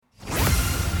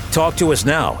Talk to us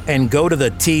now and go to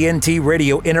the TNT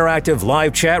Radio Interactive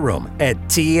Live chat room at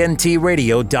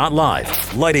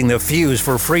tntradio.live. Lighting the fuse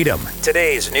for freedom.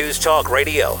 Today's News Talk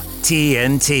Radio,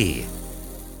 TNT.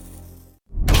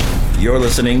 You're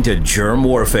listening to Jerm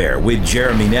Warfare with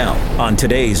Jeremy Nell on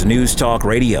today's News Talk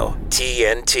Radio,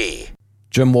 TNT.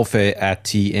 Jerm Warfare at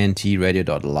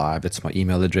tntradio.live. It's my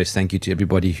email address. Thank you to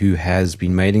everybody who has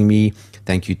been mailing me.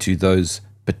 Thank you to those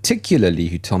particularly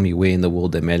who tell me where in the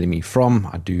world they're mailing me from.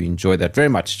 I do enjoy that very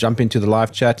much. Jump into the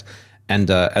live chat.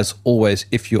 And as always,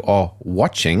 if you are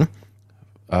watching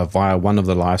via one of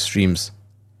the live streams,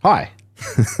 hi.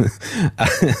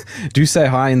 Do say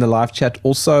hi in the live chat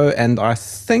also. And I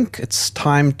think it's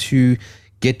time to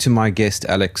get to my guest,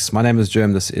 Alex. My name is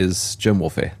Jerm. This is Jerm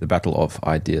Warfare, the battle of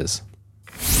ideas.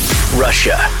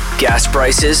 Russia, gas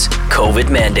prices,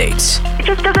 COVID mandates. It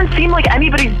just doesn't seem like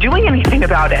anybody's doing anything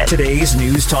about it. Today's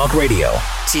News Talk Radio,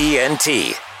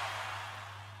 TNT.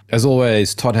 As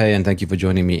always, Todd Hayen, thank you for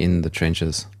joining me in the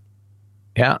trenches.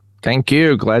 Yeah, thank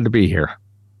you. Glad to be here.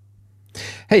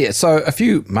 Hey, so a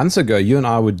few months ago, you and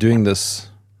I were doing this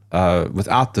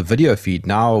without the video feed.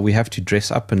 Now we have to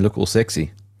dress up and look all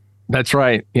sexy. That's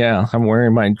right. Yeah, I'm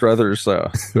wearing my druthers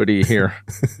hoodie here.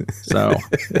 So,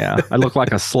 yeah, I look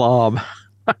like a slob.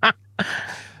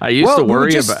 I used to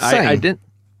worry about I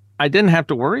didn't have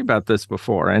to worry about this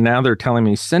before, and now they're telling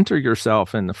me center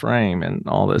yourself in the frame and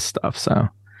all this stuff. So,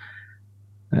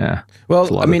 yeah.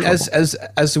 Well, I mean,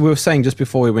 as we were saying just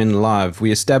before we went live,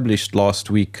 we established last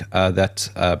week that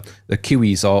the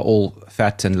Kiwis are all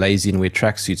fat and lazy and wear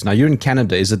tracksuits. Now, you're in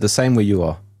Canada. Is it the same where you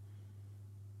are?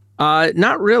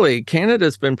 Not really.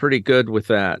 Canada's been pretty good with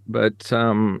that, but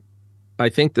I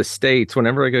think the States,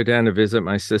 whenever I go down to visit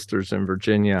my sisters in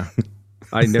Virginia,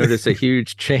 I notice a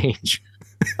huge change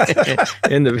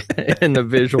in the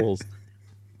visuals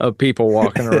of people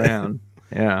walking around.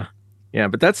 Yeah. Yeah,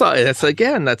 but that's all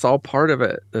part of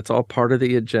it. That's all part of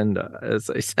the agenda, as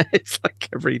they say. It's like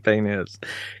everything is.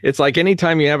 It's like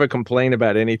anytime you have a complaint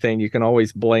about anything, you can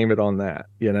always blame it on that,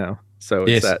 you know? So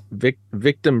it's that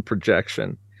victim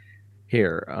projection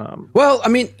here. Well, I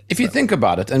mean, if you think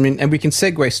about it, I mean, and we can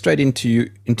segue straight into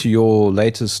your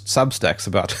latest Substacks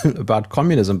about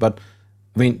communism. But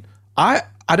I mean, I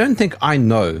don't think I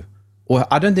know, or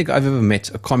I don't think I've ever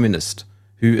met a communist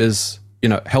who is,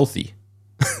 healthy.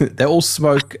 They all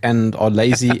smoke and are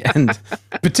lazy, and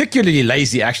particularly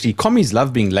lazy. Actually, commies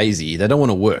love being lazy. They don't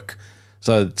want to work.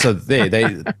 So there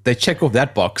they check off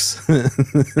that box.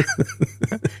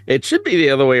 It should be the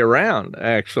other way around,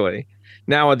 actually.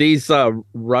 Now, are these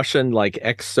Russian, like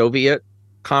ex-Soviet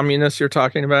communists you're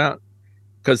talking about?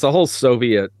 Because the whole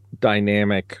Soviet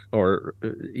dynamic, or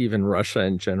even Russia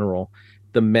in general,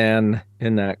 the men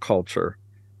in that culture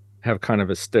have kind of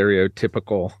a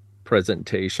stereotypical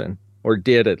presentation, or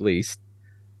did at least.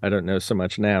 I don't know so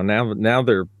much now. Now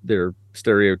their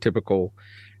stereotypical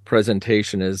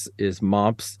presentation is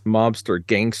mobster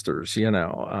gangsters.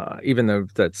 Even though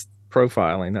that's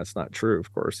profiling, that's not true,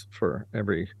 of course, for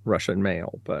every Russian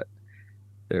male, but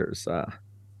there's a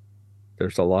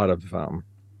lot of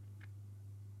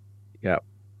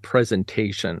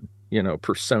presentation,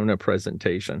 persona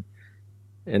presentation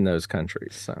in those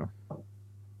countries. So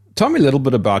tell me a little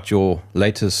bit about your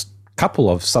latest couple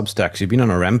of Substacks. You've been on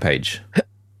a rampage.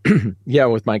 Yeah,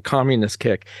 with my communist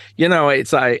kick.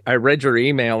 It's I read your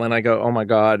email and I go, oh my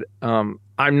God, I'm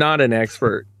not an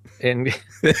expert in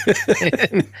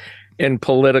in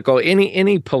political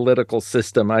any political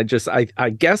system. I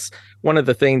guess one of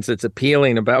the things that's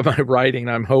appealing about my writing,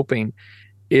 I'm hoping,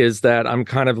 is that I'm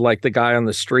kind of like the guy on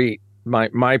the street.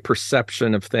 My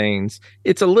perception of things,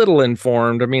 it's a little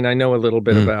informed. I mean, I know a little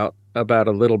bit about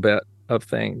a little bit of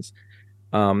things.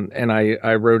 And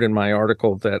I wrote in my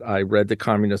article that I read the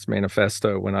Communist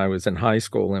Manifesto when I was in high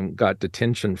school and got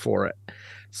detention for it.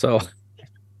 So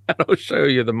that'll show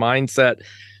you the mindset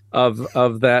of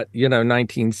that,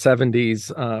 1970s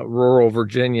rural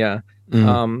Virginia.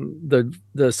 The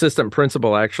assistant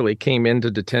principal actually came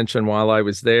into detention while I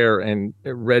was there and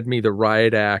read me the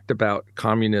riot act about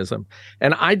communism.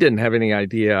 And I didn't have any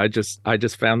idea. I just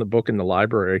found the book in the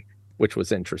library, which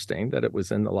was interesting that it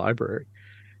was in the library,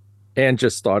 and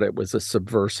just thought it was a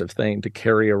subversive thing to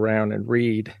carry around and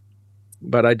read,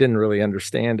 but I didn't really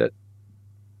understand it.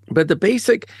 But the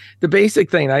basic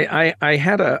thing, I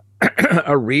had a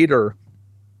reader,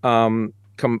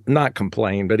 not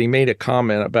complain, but he made a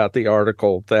comment about the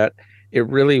article that it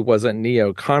really wasn't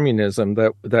neo-communism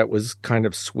that was kind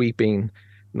of sweeping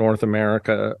North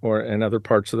America and other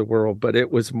parts of the world, but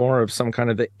it was more of some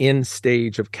kind of the end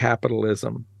stage of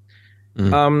capitalism.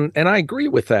 And I agree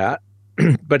with that.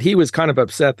 But he was kind of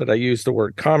upset that I used the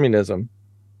word communism.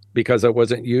 because I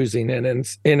wasn't using it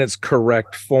in its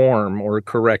correct form or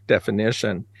correct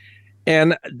definition.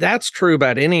 And that's true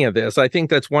about any of this. I think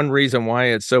that's one reason why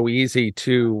it's so easy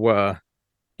to,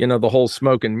 the whole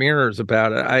smoke and mirrors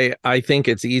about it. I think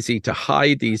it's easy to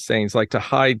hide these things, like to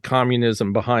hide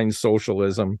communism behind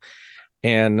socialism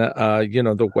and,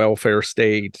 the welfare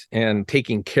state and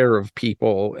taking care of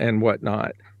people and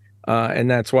whatnot. And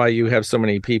that's why you have so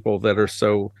many people that are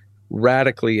so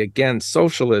radically against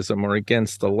socialism or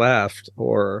against the left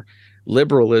or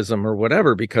liberalism or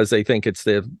whatever, because they think it's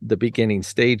the beginning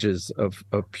stages of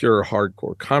pure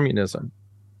hardcore communism.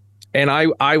 And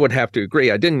I would have to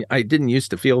agree. I didn't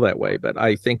used to feel that way, but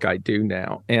I think I do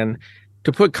now. And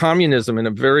to put communism in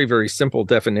a very, very simple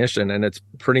definition, and it's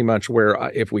pretty much where,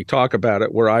 if we talk about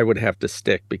it, where I would have to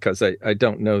stick, because I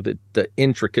don't know the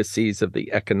intricacies of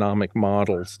the economic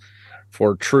models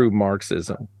for true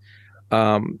Marxism.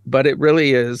 But it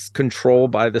really is control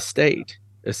by the state,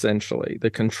 essentially, the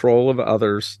control of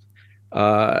others,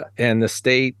 and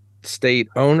the state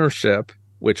ownership,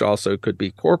 which also could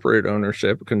be corporate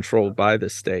ownership, controlled by the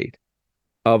state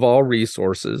of all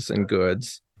resources and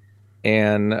goods,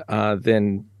 and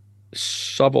then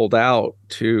shoveled out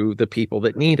to the people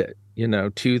that need it,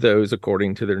 to those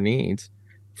according to their needs,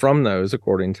 from those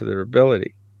according to their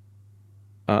ability.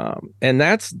 And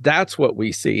that's what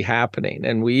we see happening.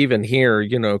 And we even hear,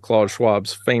 Klaus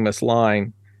Schwab's famous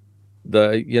line,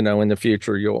 in the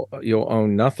future you'll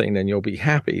own nothing and you'll be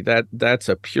happy. That's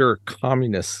a pure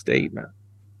communist statement.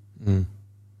 Mm.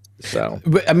 So,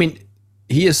 but, I mean,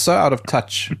 he is so out of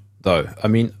touch, though. I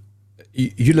mean,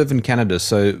 you live in Canada,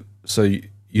 so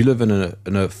you live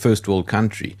in a first world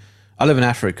country. I live in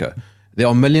Africa. There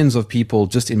are millions of people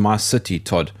just in my city,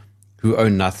 Todd, who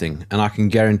own nothing, and I can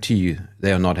guarantee you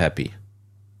they are not happy.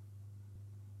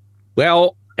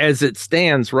 Well, as it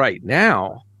stands right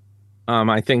now,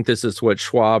 I think this is what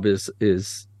Schwab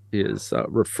is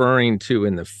referring to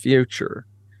in the future.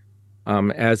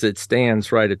 As it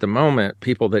stands right at the moment,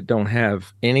 people that don't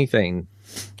have anything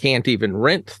can't even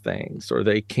rent things, or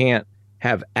they can't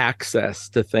have access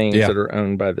to things that are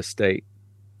owned by the state.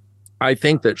 I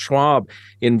think that Schwab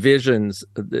envisions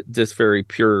this very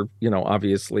pure,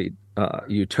 obviously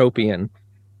utopian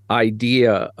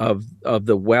idea of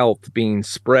the wealth being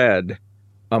spread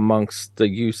amongst the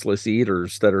useless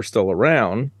eaters that are still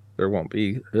around. There won't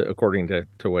be, according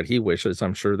to what he wishes,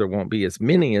 I'm sure there won't be as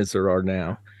many as there are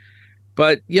now.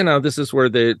 But, this is where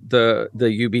the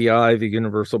UBI, the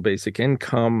Universal Basic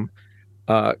Income,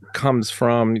 comes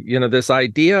from. This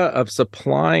idea of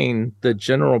supplying the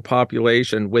general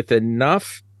population with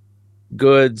enough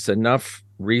goods, enough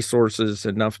resources,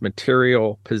 enough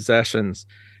material possessions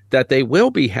that they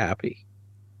will be happy.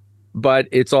 But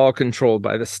it's all controlled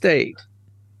by the state.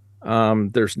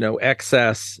 There's no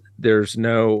excess. There's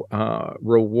no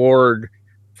reward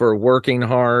for working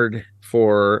hard,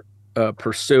 for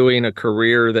pursuing a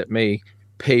career that may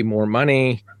pay more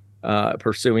money,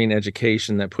 pursuing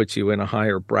education that puts you in a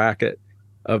higher bracket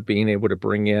of being able to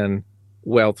bring in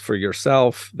wealth for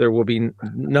yourself. There will be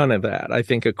none of that, I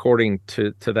think, according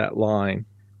to that line.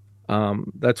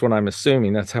 That's what I'm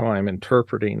assuming. That's how I'm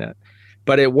interpreting it.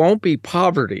 But it won't be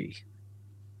poverty,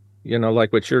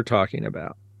 like what you're talking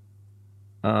about.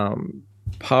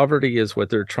 Poverty is what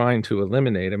they're trying to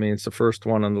eliminate. I mean, it's the first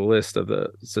one on the list of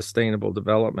the sustainable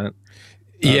development.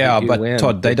 Yeah, but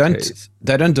Todd, they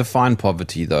don't define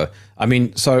poverty, though. I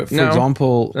mean, so for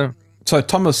example, so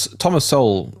Thomas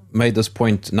Sowell made this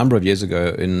point a number of years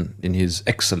ago in his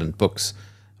excellent books,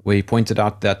 where he pointed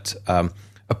out that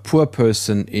a poor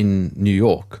person in New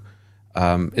York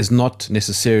is not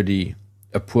necessarily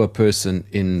a poor person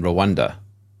in Rwanda.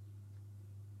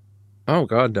 Oh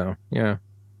God, no.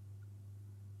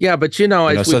 Yeah, but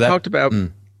as we talked about.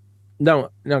 No,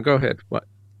 go ahead. What?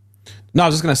 No, I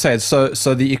was just going to say,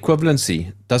 so the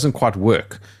equivalency doesn't quite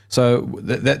work. So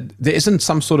that there isn't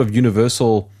some sort of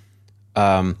universal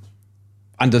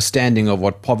understanding of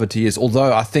what poverty is.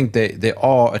 Although I think there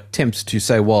are attempts to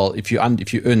say, well, if you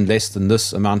earn less than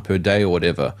this amount per day or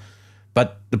whatever,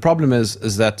 but the problem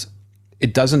is that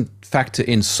it doesn't factor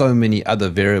in so many other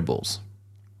variables.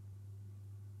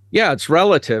 Yeah, it's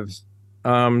relative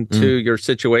to your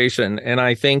situation. And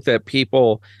I think that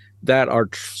people that are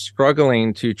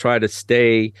struggling to try to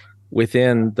stay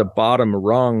within the bottom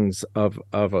rungs of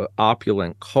an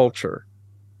opulent culture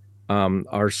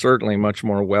are certainly much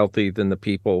more wealthy than the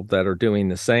people that are doing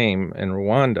the same in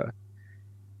Rwanda.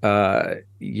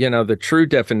 The true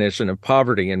definition of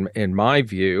poverty, in my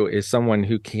view, is someone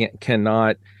who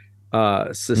cannot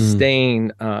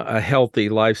sustain a healthy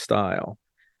lifestyle,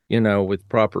 with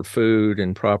proper food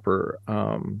and proper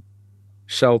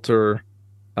shelter,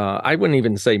 I wouldn't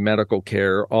even say medical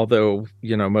care, although,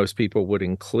 most people would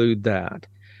include that.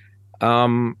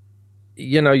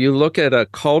 You look at a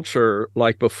culture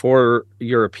like before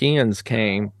Europeans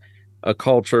came, a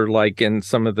culture like in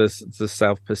some of the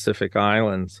South Pacific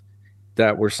Islands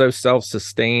that were so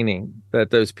self-sustaining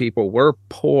that those people were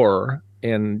poor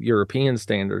in European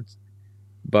standards,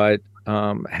 but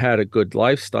had a good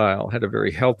lifestyle, had a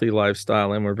very healthy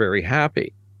lifestyle, and were very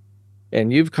happy.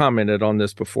 And you've commented on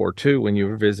this before too when you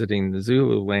were visiting the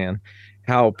Zululand,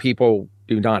 how people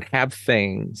do not have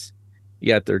things,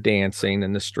 yet they're dancing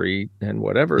in the street and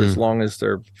whatever, as long as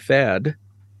they're fed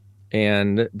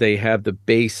and they have the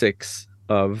basics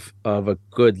of a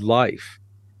good life.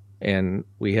 And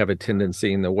we have a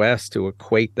tendency in the West to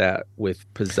equate that with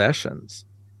possessions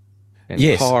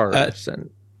and cars and.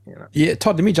 Yeah,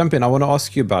 Todd, let me jump in. I want to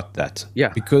ask you about that. Yeah.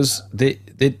 Because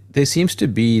there seems to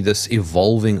be this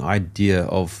evolving idea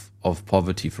of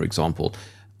poverty, for example.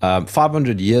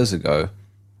 500 years ago,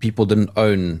 people didn't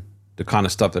own the kind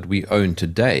of stuff that we own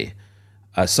today.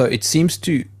 So it seems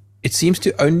to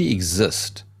only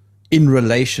exist in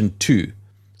relation to.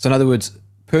 So in other words,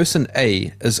 person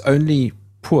A is only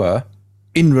poor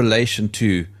in relation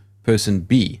to person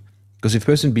B. Because if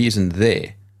person B isn't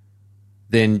there,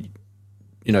 then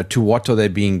to what are they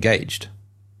being gauged?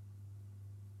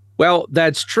 Well,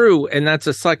 that's true, and that's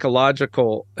a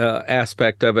psychological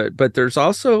aspect of it. But there's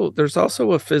also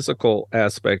a physical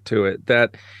aspect to it.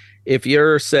 That if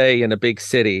you're, say, in a big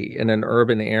city, in an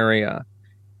urban area,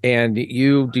 and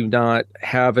you do not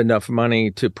have enough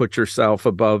money to put yourself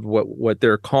above what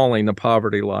they're calling the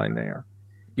poverty line there,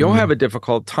 you'll have a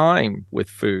difficult time with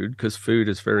food because food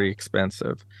is very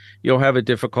expensive. You'll have a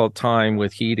difficult time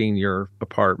with heating your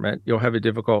apartment. You'll have a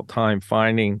difficult time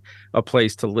finding a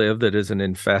place to live that isn't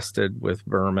infested with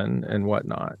vermin and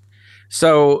whatnot.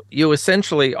 So you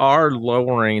essentially are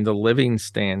lowering the living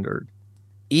standard,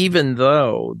 even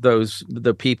though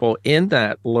the people in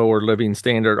that lower living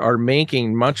standard are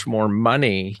making much more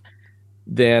money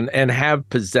and have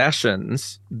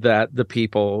possessions that the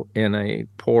people in a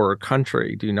poorer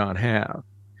country do not have.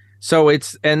 So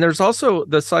and there's also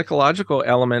the psychological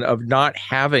element of not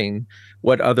having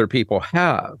what other people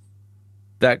have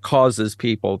that causes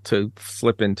people to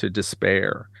slip into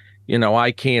despair.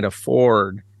 I can't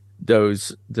afford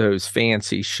those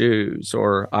fancy shoes,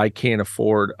 or I can't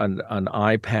afford an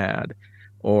iPad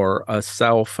or a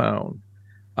cell phone.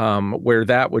 Where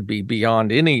that would be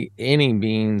beyond any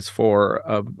means for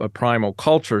a primal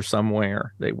culture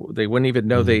somewhere. They wouldn't even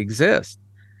know they exist.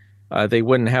 They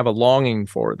wouldn't have a longing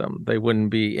for them. They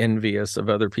wouldn't be envious of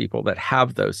other people that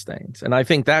have those things. And I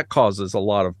think that causes a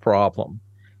lot of problem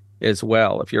as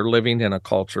well. If you're living in a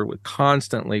culture with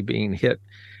constantly being hit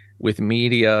with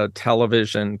media,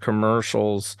 television,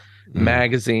 commercials,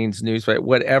 magazines, newspaper,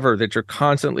 whatever, that you're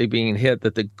constantly being hit,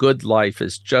 that the good life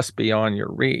is just beyond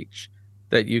your reach,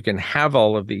 that you can have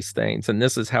all of these things, and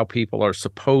this is how people are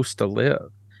supposed to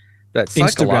live. That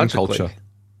psychologically, Instagram culture.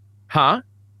 Huh?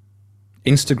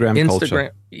 Instagram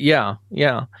culture.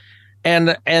 Yeah.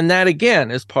 And that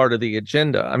again is part of the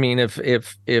agenda. I mean,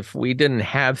 if we didn't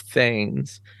have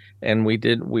things, and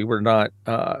we were not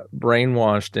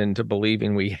brainwashed into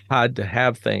believing we had to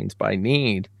have things by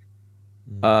need,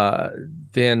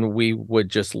 then we would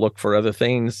just look for other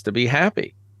things to be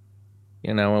happy.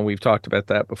 And we've talked about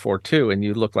that before too. And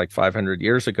you look like 500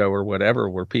 years ago or whatever,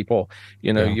 where people,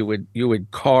 you would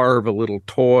carve a little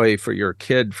toy for your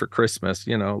kid for Christmas,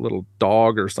 a little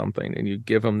dog or something, and you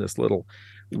give them this little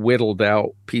whittled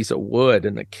out piece of wood,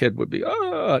 and the kid would be,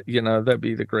 that'd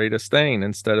be the greatest thing,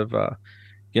 instead of,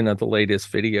 the latest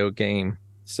video game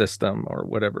system or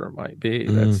whatever it might be.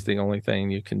 That's the only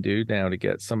thing you can do now to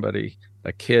get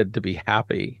a kid to be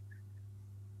happy.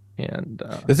 And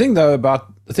the thing though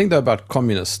about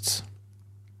communists,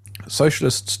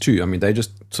 socialists too, I mean, they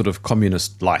just sort of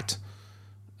communist light,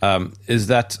 is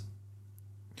that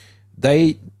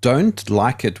they don't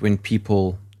like it when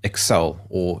people excel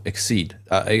or exceed,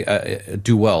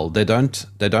 do well. They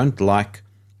don't like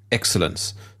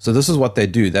excellence. So this is what they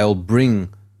do. They'll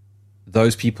bring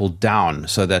those people down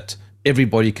so that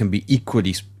everybody can be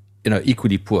equally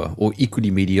poor or equally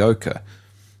mediocre.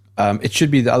 It should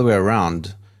be the other way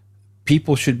around.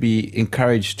 People should be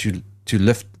encouraged to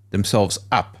lift themselves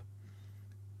up,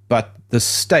 but the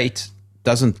state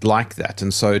doesn't like that,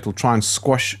 and so it will try and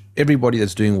squash everybody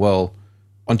that's doing well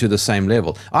onto the same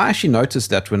level. I actually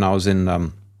noticed that when I was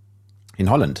in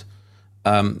Holland.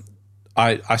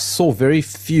 I saw very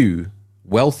few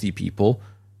wealthy people,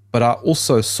 but I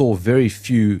also saw very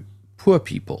few poor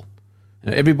people.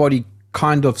 Everybody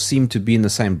kind of seemed to be in the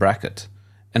same bracket,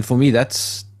 and for me,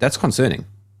 that's concerning.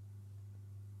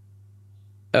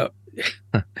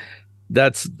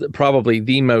 that's probably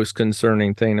the most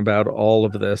concerning thing about all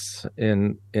of this,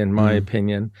 in my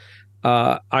opinion.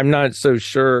 I'm not so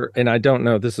sure, and I don't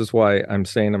know. This is why I'm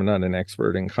saying I'm not an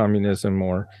expert in communism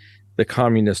or the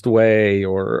communist way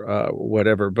or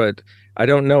whatever, but I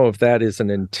don't know if that is an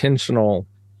intentional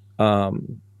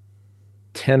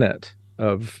tenet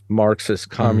of Marxist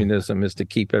communism, is to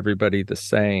keep everybody the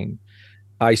same.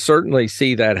 I certainly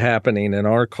see that happening in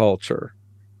our culture,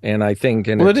 and I think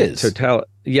in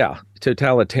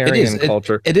totalitarian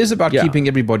culture, it is about keeping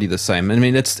everybody the same. I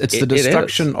mean, it's the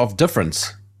destruction of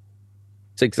difference.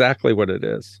 It's exactly what it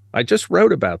is. I just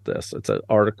wrote about this. It's an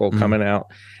article coming out,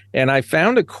 and I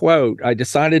found a quote. I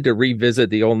decided to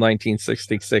revisit the old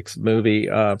 1966 movie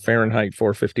Fahrenheit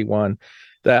 451.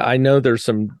 That I know there's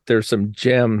some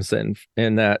gems in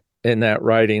that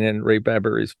writing in Ray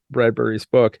Bradbury's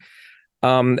book.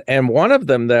 And one of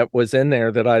them that was in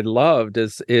there that I loved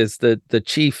is that the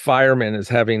chief fireman is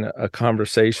having a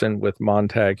conversation with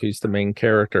Montag, who's the main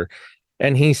character.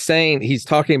 And he's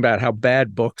talking about how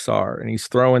bad books are, and he's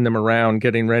throwing them around,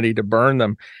 getting ready to burn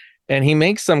them. And he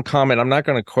makes some comment, I'm not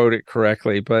going to quote it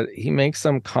correctly, but he makes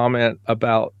some comment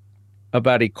about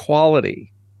equality,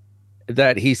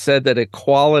 that he said that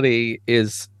equality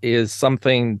is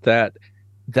something that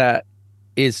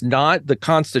is not the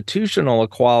constitutional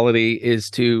equality, is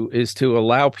to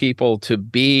allow people to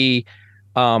be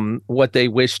what they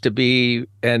wish to be,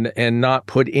 and not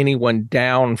put anyone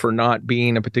down for not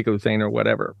being a particular thing or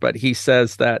whatever. But he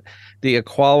says that the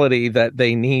equality that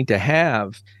they need to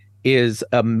have is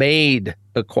a made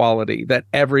equality, that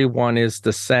everyone is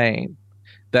the same,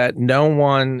 that no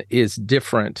one is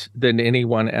different than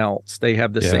anyone else. They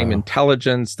have the same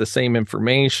intelligence, the same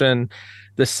information,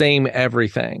 the same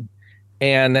everything.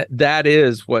 And that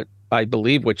is what I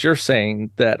believe what you're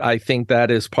saying, that I think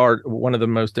that is one of the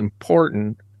most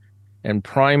important and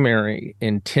primary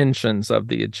intentions of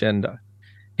the agenda,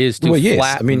 is to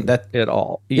flatten it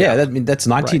all. That's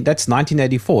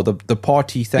 1984. The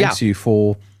party thanks you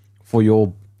for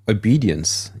your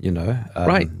obedience,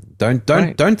 right. Don't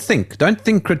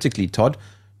think critically, Todd.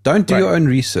 Don't do your own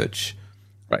research.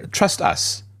 Right. Trust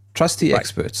us. Trust the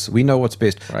experts. We know what's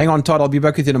best. Hang on, Todd. I'll be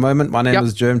back with you in a moment. My name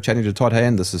is Jerm, chatting to Todd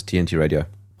Hayen. This is TNT Radio.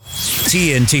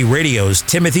 TNT Radio's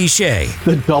Timothy Shea.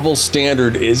 The double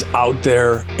standard is out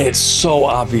there. It's so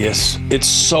obvious. It's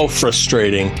so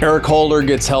frustrating. Eric Holder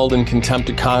gets held in contempt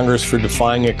of Congress for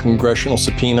defying a congressional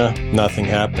subpoena. Nothing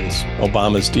happens.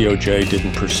 Obama's DOJ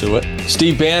didn't pursue it.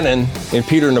 Steve Bannon and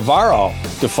Peter Navarro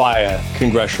defy a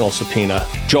congressional subpoena.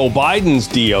 Joe Biden's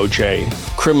DOJ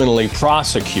criminally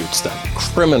prosecutes them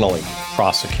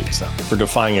for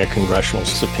defying a congressional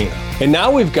subpoena. And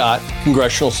now we've got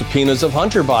congressional subpoenas of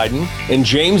Hunter Biden and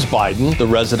James Biden, the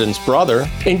resident's brother.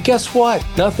 And guess what?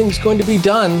 Nothing's going to be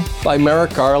done by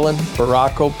Merrick Garland,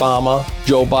 Barack Obama,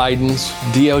 Joe Biden's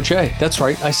DOJ. That's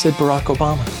right, I said Barack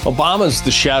Obama. Obama's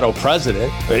the shadow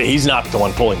president. He's not the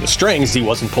one pulling the strings. He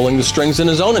wasn't pulling the strings in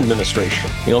his own administration.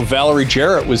 Valerie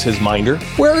Jarrett was his minder.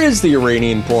 Where is the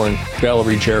Iranian-born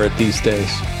Valerie Jarrett these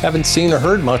days? Haven't seen or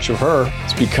heard much of her.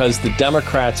 It's because the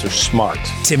Democrats are smart.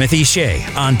 Timothy Shea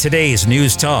on today's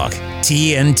News Talk,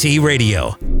 TNT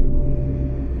Radio.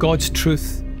 God's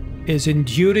truth is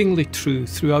enduringly true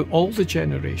throughout all the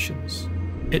generations.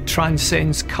 It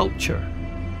transcends culture.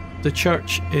 The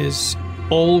church is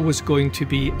always going to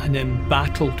be an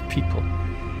embattled people.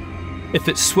 If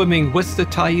it's swimming with the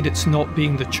tide, it's not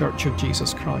being the Church of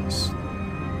Jesus Christ.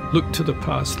 Look to the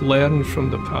past, learn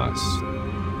from the past,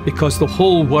 because the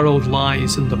whole world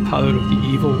lies in the power of the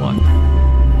evil one.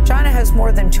 China has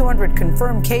more than 200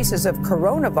 confirmed cases of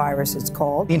coronavirus, it's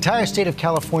called. The entire state of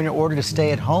California ordered to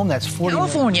stay at home. That's 40.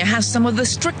 California has some of the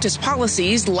strictest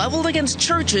policies leveled against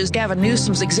churches. Gavin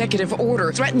Newsom's executive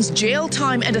order threatens jail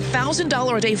time and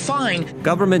 $1,000 a day fine.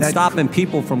 Government stopping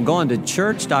people from going to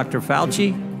church, Dr.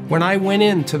 Fauci. When I went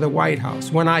into the White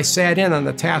House, when I sat in on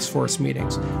the task force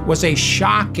meetings, was a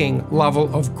shocking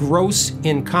level of gross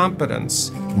incompetence.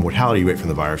 The mortality rate from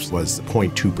the virus was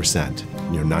 0.2%,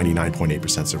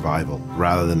 99.8% survival,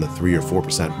 rather than the 3 or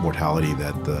 4% mortality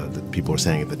that the people were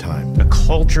saying at the time. The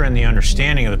culture and the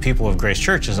understanding of the people of Grace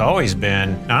Church has always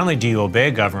been, not only do you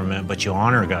obey government, but you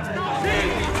honor government.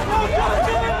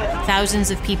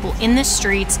 Thousands of people in the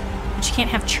streets, but you can't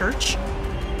have church?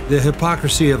 The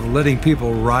hypocrisy of letting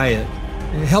people riot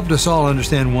helped us all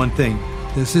understand one thing.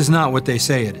 This is not what they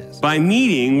say it is. By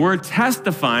meeting, we're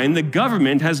testifying the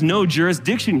government has no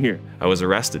jurisdiction here. I was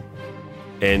arrested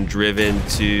and driven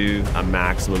to a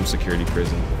maximum security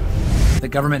prison. The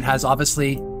government has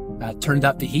obviously turned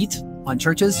up the heat on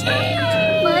churches.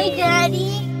 My daddy.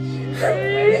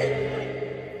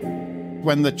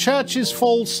 when the churches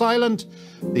fall silent,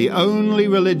 the only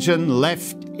religion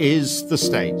left is the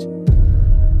state.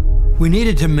 We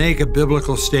needed to make a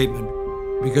biblical statement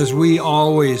because we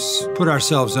always put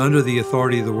ourselves under the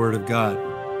authority of the Word of God.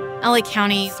 LA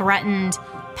County threatened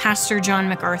Pastor John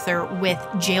MacArthur with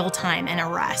jail time and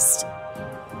arrest.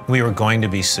 We were going to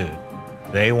be sued.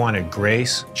 They wanted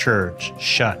Grace Church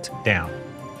shut down.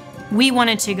 We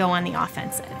wanted to go on the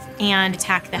offensive and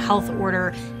attack the health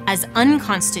order as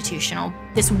unconstitutional.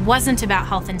 This wasn't about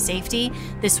health and safety.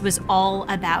 This was all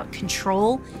about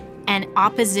control and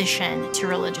opposition to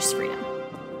religious freedom.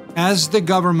 As the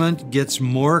government gets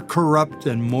more corrupt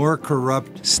and more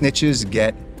corrupt, snitches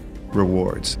get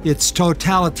rewards. Its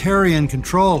totalitarian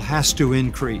control has to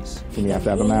increase. And you have to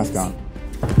have a mask on.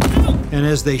 And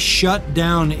as they shut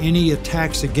down any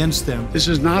attacks against them, this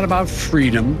is not about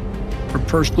freedom or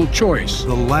personal choice.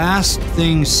 The last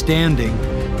thing standing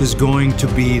is going to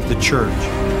be the church.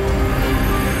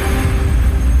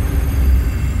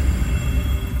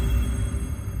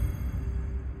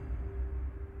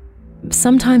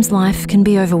 Sometimes life can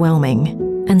be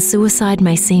overwhelming, and suicide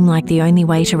may seem like the only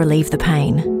way to relieve the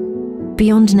pain.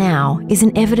 Beyond Now is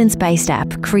an evidence-based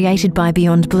app created by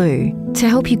Beyond Blue to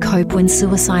help you cope when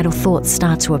suicidal thoughts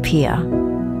start to appear.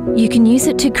 You can use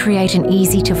it to create an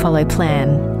easy-to-follow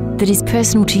plan that is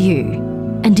personal to you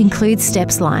and includes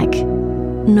steps like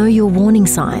know your warning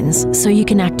signs so you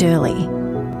can act early,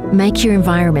 make your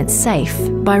environment safe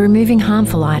by removing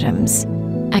harmful items,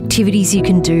 activities you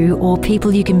can do or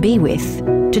people you can be with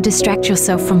to distract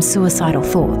yourself from suicidal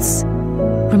thoughts,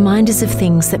 reminders of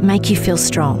things that make you feel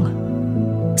strong.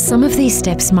 Some of these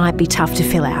steps might be tough to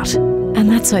fill out, and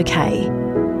that's okay.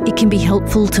 It can be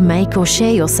helpful to make or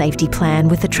share your safety plan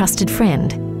with a trusted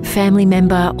friend, family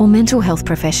member, or mental health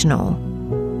professional.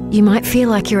 You might feel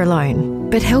like you're alone,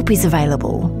 but help is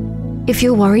available. If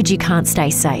you're worried you can't stay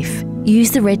safe,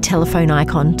 use the red telephone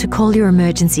icon to call your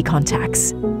emergency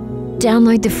contacts.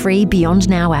 Download the free Beyond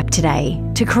Now app today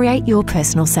to create your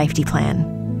personal safety plan.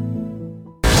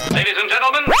 Ladies and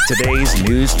gentlemen, today's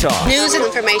News Talk. News and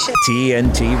information.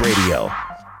 TNT Radio.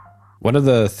 One of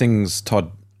the things,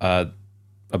 Todd,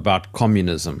 about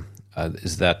communism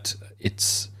is that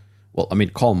it's, well, I mean,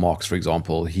 Karl Marx, for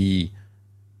example, he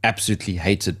absolutely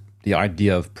hated the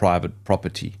idea of private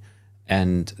property.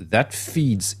 And that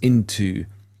feeds into,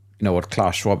 what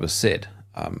Klaus Schwab has said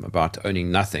about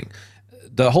owning nothing.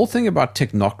 The whole thing about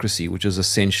technocracy, which is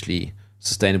essentially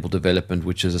sustainable development,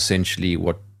 which is essentially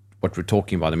what we're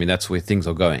talking about. I mean, that's where things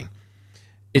are going.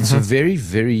 It's a very,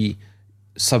 very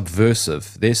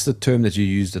subversive. There's the term that you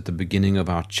used at the beginning of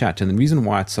our chat. And the reason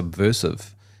why it's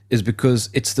subversive is because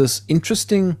it's this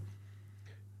interesting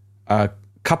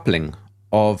coupling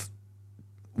of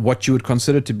what you would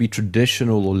consider to be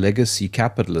traditional or legacy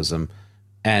capitalism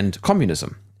and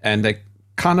communism. And they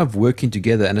kind of working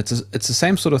together, and it's the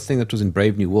same sort of thing that was in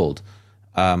Brave New World,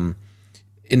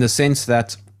 in the sense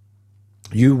that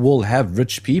you will have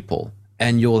rich people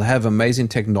and you'll have amazing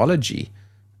technology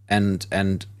and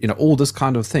all this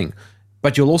kind of thing,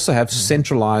 but you'll also have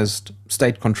centralized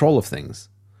state control of things.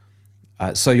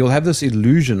 So you'll have this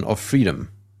illusion of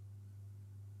freedom.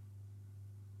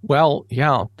 Well,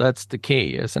 yeah, that's the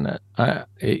key, isn't it?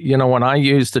 When I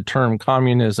use the term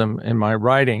communism in my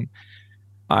writing,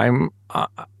 I'm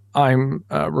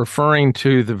referring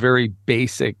to the very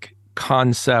basic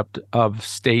concept of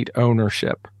state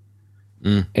ownership,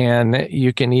 and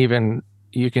you can even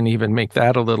make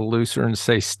that a little looser and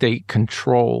say state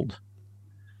controlled,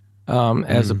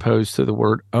 as opposed to the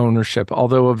word ownership.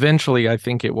 Although eventually, I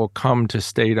think it will come to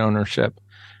state ownership,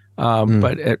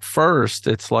 but at first,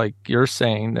 it's like you're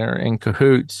saying they're in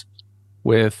cahoots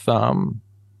with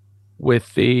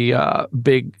the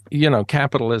big,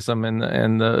 capitalism and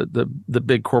the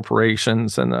big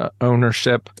corporations and the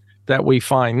ownership that we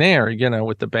find there,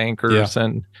 with the bankers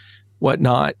and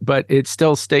whatnot. But it's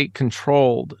still state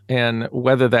controlled, and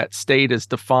whether that state is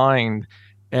defined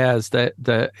as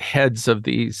the heads of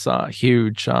these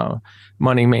huge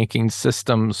money making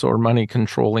systems or money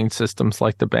controlling systems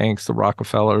like the banks, the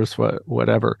Rockefellers,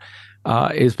 whatever,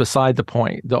 is beside the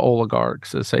point. The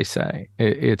oligarchs, as they say,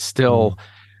 it's still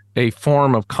a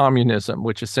form of communism,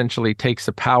 which essentially takes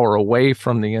the power away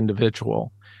from the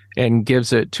individual and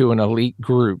gives it to an elite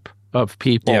group of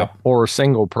people or a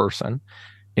single person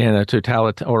in a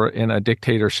totalitarian or in a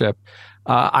dictatorship.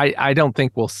 I don't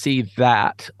think we'll see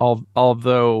that,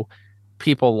 although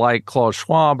people like Klaus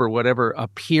Schwab or whatever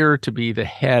appear to be the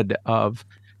head of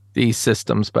these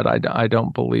systems, but I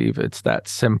don't believe it's that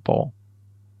simple.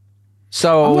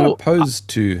 So I'm not opposed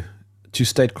to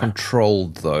state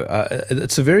controlled, though.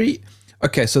 It's a very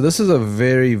so this is a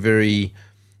very, very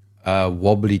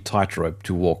wobbly tightrope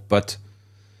to walk. But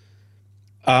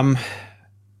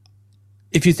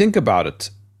if you think about it,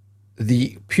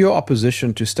 the pure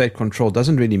opposition to state control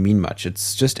doesn't really mean much.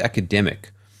 It's just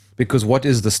academic, because what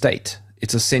is the state?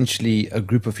 It's essentially a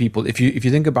group of people. If you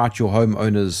think about your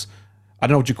homeowners, I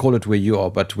don't know what you call it where you are,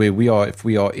 but where we are, if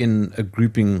we are in a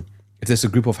grouping, if there's a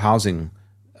group of housing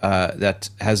that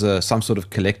has some sort of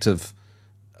collective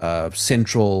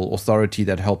central authority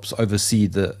that helps oversee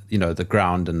the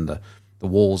ground and the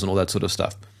walls and all that sort of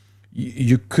stuff,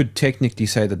 you could technically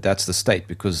say that that's the state,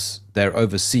 because they're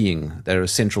overseeing, they're a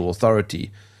central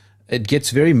authority. It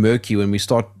gets very murky when we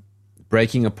start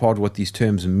breaking apart what these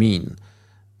terms mean.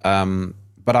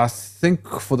 But I think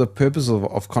for the purpose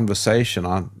of conversation,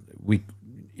 I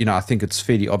think it's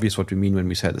fairly obvious what we mean when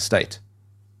we say the state.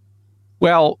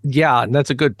 Well, yeah, and that's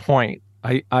a good point.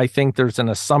 I think there's an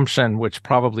assumption which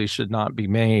probably should not be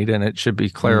made, and it should be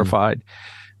clarified,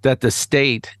 that the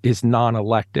state is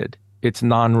non-elected. It's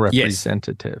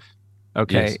non-representative. Yes.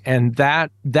 Okay. Yes. And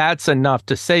that's enough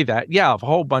to say that. Yeah, if a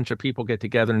whole bunch of people get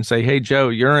together and say, hey, Joe,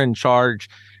 you're in charge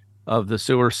of the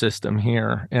sewer system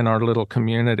here in our little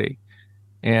community.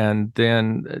 And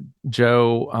then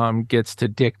Joe gets to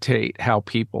dictate how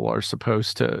people are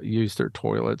supposed to use their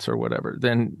toilets or whatever.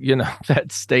 Then,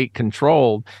 that's state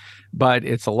controlled, but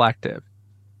it's elective.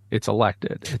 It's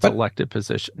elected. It's elected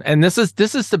position. And this is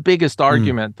the biggest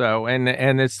argument, though, and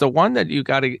it's the one that you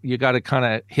got to kind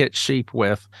of hit sheep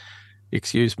with.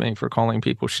 Excuse me for calling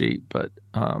people sheep, but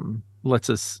let's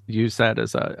just use that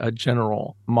as a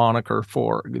general moniker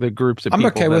for the groups of people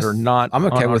that are not. I'm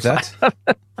okay with that.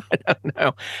 I don't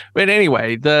know, but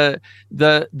anyway, this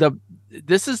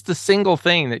is the single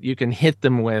thing that you can hit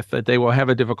them with that they will have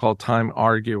a difficult time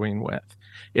arguing with.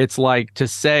 It's like to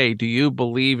say, do you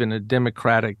believe in a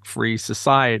democratic free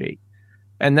society?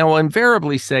 And they'll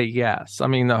invariably say yes. I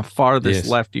mean, the farthest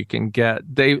left you can get,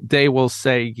 they will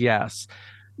say yes.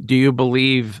 Do you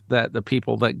believe that the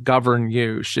people that govern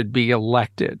you should be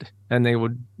elected? And they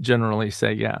would generally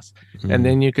say yes. Mm-hmm. And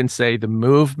then you can say the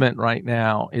movement right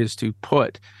now is to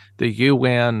put the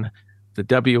UN, the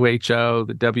WHO,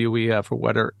 the WEF, or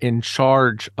whatever, in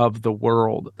charge of the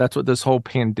world. That's what this whole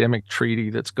pandemic treaty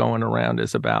that's going around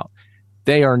is about.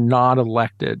 They are not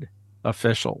elected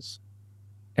officials,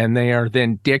 and they are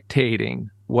then dictating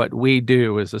what we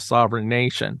do as a sovereign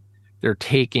nation. They're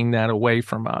taking that away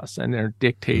from us, and they're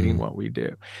dictating what we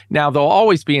do. Now, there'll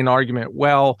always be an argument,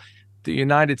 well, the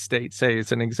United States, say,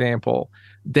 as an example,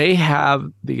 they have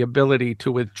the ability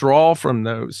to withdraw from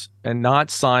those and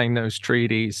not sign those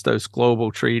treaties, those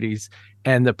global treaties,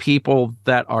 and the people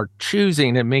that are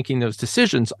choosing and making those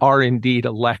decisions are indeed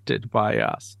elected by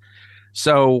us.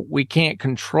 So we can't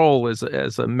control, as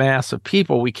a mass of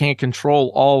people, we can't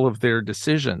control all of their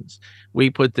decisions. We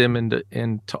put them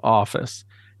into office,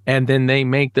 and then they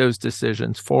make those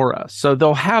decisions for us. So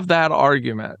they'll have that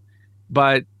argument,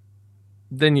 but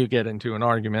then you get into an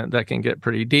argument that can get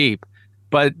pretty deep.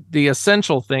 But the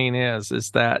essential thing is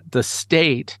that the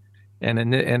state,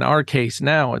 and in our case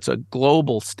now, it's a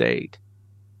global state,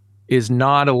 is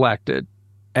not elected,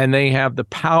 and they have the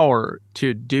power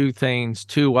to do things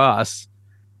to us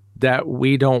that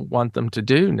we don't want them to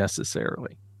do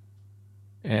necessarily.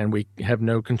 And we have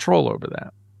no control over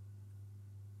that.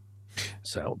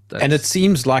 So and it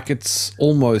seems like it's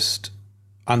almost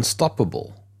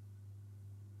unstoppable.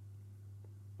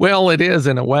 Well, it is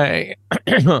in a way.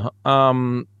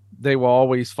 They will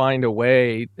always find a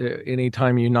way.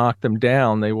 Anytime you knock them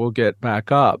down, they will get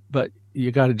back up. But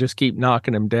you got to just keep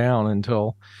knocking them down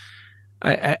until.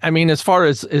 I mean, as far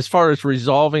as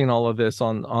resolving all of this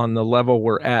on the level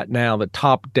we're at now, the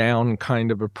top-down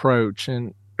kind of approach,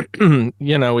 and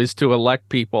is to elect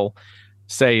people,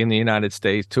 say in the United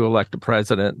States, to elect a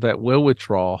president that will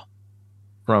withdraw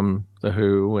from the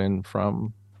WHO and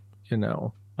from,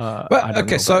 so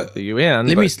the UN.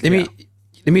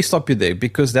 Let me stop you there,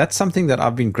 because that's something that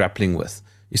I've been grappling with.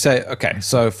 You say, okay,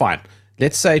 so fine.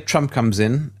 Let's say Trump comes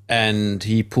in and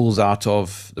he pulls out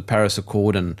of the Paris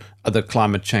Accord and other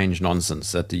climate change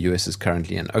nonsense that the US is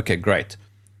currently in. Okay, great.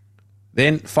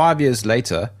 Then 5 years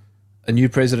later, a new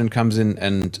president comes in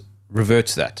and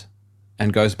reverts that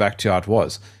and goes back to how it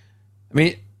was. I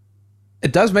mean,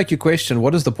 it does make you question,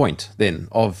 what is the point then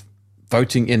of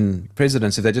voting in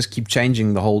presidents if they just keep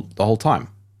changing the whole time?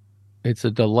 It's a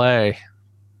delay.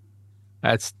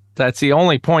 That's the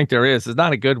only point there is. It's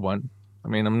not a good one. I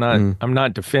mean, I'm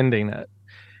not defending it.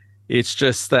 It's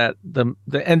just that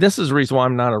and this is the reason why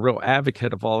I'm not a real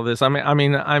advocate of all of this. I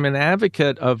mean, I'm an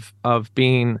advocate of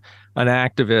being an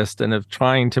activist and of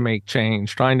trying to make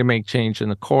change in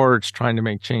the courts, trying to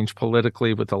make change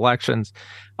politically with elections.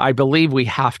 I believe we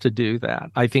have to do that.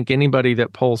 I think anybody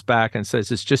that pulls back and says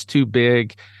it's just too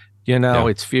big,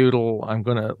 it's futile, I'm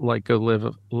going to go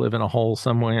live in a hole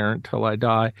somewhere until I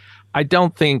die. I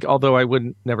don't think, although I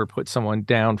wouldn't never put someone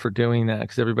down for doing that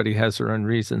because everybody has their own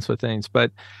reasons for things,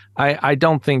 but I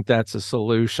don't think that's a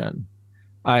solution.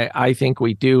 I think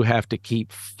we do have to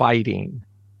keep fighting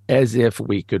as if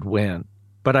we could win,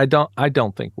 but I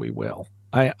don't think we will.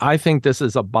 I think this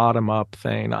is a bottom-up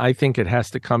thing. I think it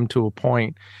has to come to a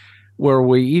point where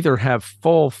we either have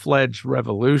full-fledged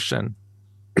revolution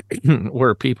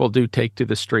where people do take to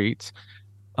the streets,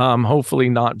 hopefully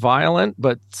not violent,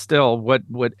 but still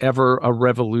whatever a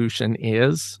revolution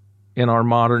is in our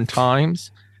modern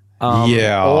times.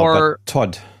 But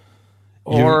Todd,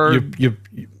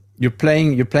 you're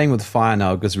playing with fire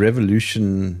now, because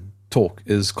revolution talk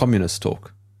is communist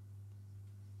talk.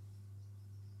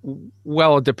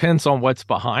 Well, it depends on what's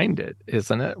behind it,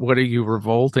 isn't it? What are you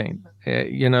revolting?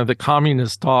 The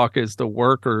communist talk is the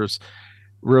workers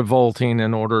revolting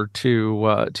in order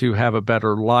to have a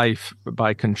better life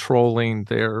by controlling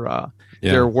their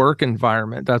work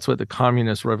environment. That's what the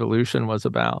communist revolution was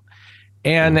about.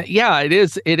 And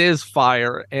it is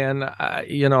fire. And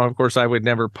of course, I would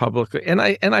never publicly, and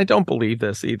I don't believe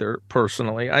this either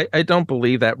personally. I don't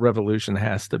believe that revolution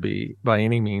has to be by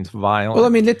any means violent. Well, I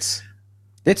mean, let's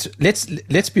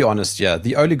be honest. Yeah,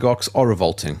 the oligarchs are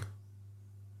revolting.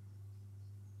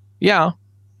 Yeah.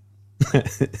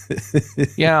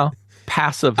 Yeah,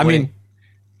 passively. I mean,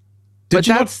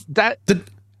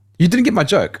 you didn't get my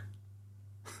joke.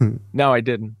 No, I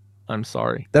didn't. I'm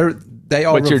sorry. They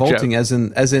are revolting as in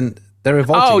they're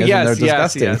revolting as in they're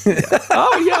disgusting. Yes.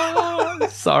 Oh yeah.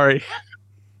 Sorry.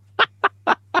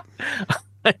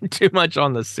 I'm too much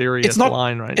on the serious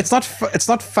line right now. It's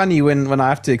not funny when I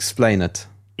have to explain it.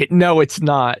 No, it's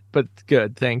not, but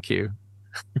good. Thank you.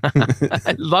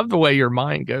 I love the way your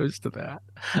mind goes to that.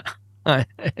 I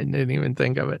didn't even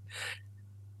think of it.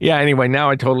 Yeah, anyway, now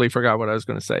I totally forgot what I was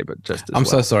going to say, but I'm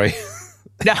so sorry.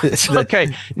 No, it's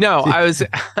okay. No, I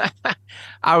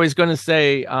was going to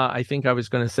say, I think I was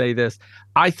going to say this.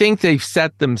 I think they've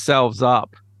set themselves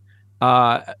up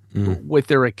with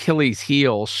their Achilles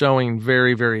heel showing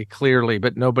very, very clearly,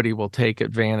 but nobody will take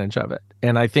advantage of it.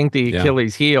 And I think the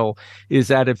Achilles heel is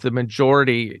that if the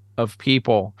majority of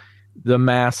people, the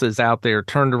masses out there,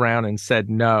 turned around and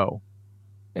said no,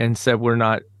 and said we're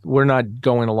not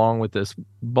going along with this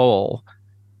bull,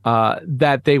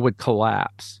 that they would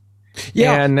collapse.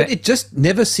 Yeah, but it just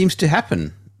never seems to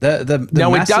happen. The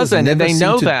no, it doesn't, and they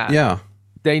know that. Yeah,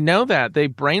 they know that. They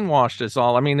brainwashed us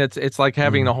all. I mean, it's like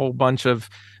having a whole bunch of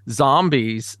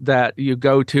zombies that you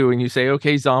go to and you say,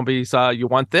 "Okay, zombies, you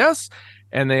want this?"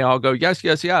 And they all go, "Yes,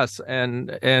 yes, yes,"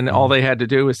 and all they had to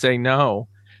do was say no.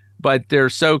 But they're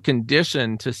so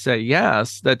conditioned to say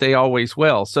yes that they always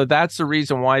will. So that's the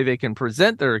reason why they can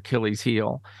present their Achilles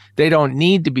heel. They don't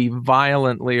need to be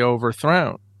violently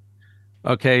overthrown.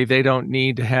 Okay, they don't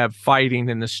need to have fighting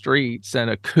in the streets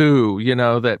and a coup,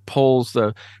 that pulls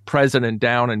the president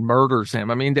down and murders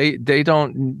him. I mean, they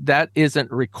don't, that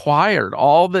isn't required.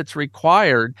 All that's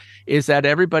required is that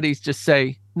everybody's just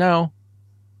say no,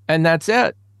 and that's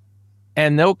it.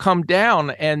 And they'll come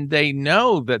down, and they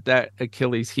know that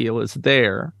Achilles heel is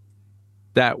there,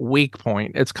 that weak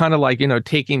point. It's kind of like,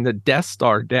 taking the Death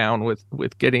Star down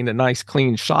with getting a nice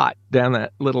clean shot down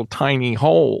that little tiny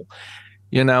hole.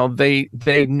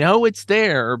 They know it's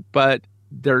there, but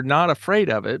they're not afraid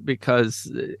of it because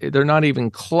they're not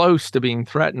even close to being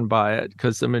threatened by it,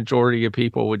 because the majority of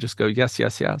people would just go, yes,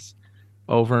 yes, yes,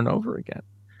 over and over again.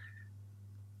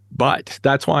 But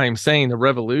that's why I'm saying the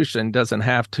revolution doesn't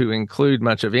have to include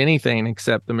much of anything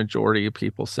except the majority of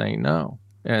people saying no.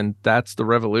 And that's the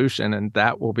revolution, and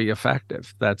that will be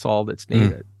effective. That's all that's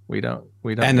needed. We don't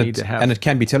need to have... And it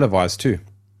can be televised too.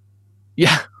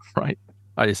 Yeah, right.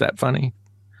 Is that funny?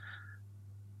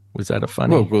 Was that a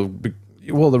funny?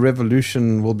 Well, the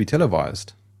revolution will be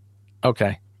televised.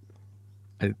 Okay.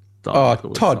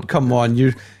 Todd, come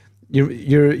on.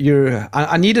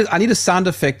 I need a sound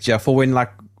effect, Jeff, for when my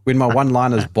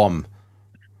one-liners bomb.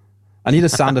 I need a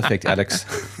sound effect, Alex.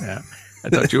 Yeah, I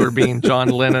thought you were being John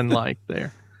Lennon-like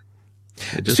there.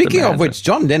 Speaking of which,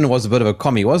 John Lennon was a bit of a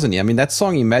commie, wasn't he? I mean, that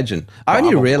song Imagine. I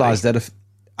only realized that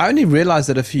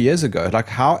a few years ago, like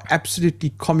how absolutely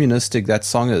communistic that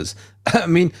song is. I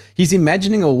mean, he's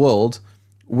imagining a world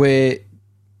where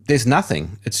there's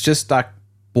nothing. It's just like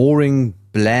boring,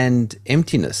 bland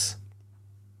emptiness.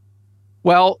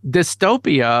 Well,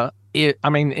 dystopia,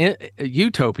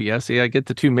 utopia, see, I get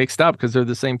the two mixed up because they're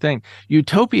the same thing.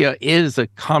 Utopia is a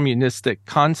communistic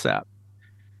concept.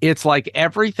 It's like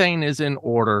everything is in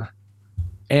order,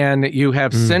 and you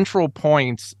have central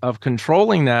points of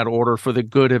controlling that order for the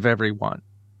good of everyone.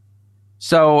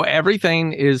 So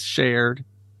everything is shared.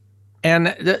 And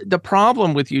the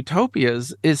problem with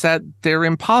utopias is that they're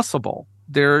impossible.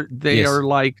 They are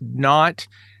like not,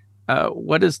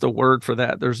 what is the word for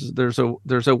that?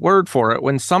 There's a word for it.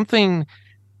 When something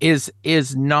is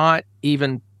not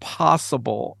even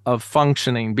possible of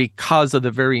functioning because of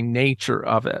the very nature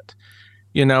of it.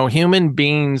 You know, human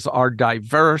beings are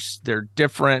diverse, they're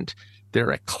different,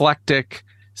 they're eclectic.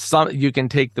 Some, you can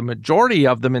take the majority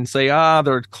of them and say,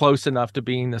 they're close enough to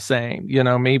being the same, you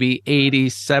know, maybe 80,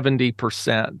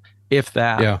 70%, if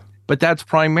that. Yeah. But that's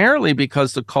primarily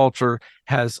because the culture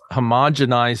has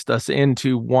homogenized us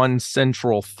into one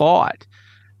central thought.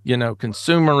 You know,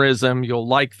 consumerism, you'll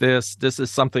like this is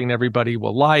something everybody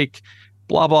will like,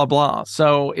 blah, blah, blah.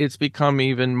 So it's become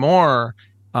even more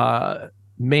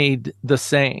made the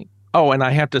same. Oh, and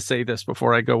I have to say this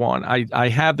before I go on. I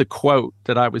have the quote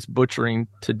that I was butchering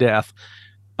to death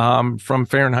from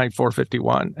Fahrenheit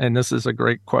 451, and this is a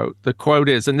great quote. The quote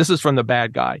is, and this is from the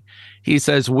bad guy, he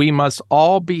says, "We must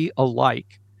all be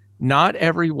alike, not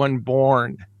everyone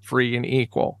born free and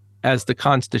equal, as the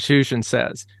Constitution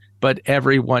says, but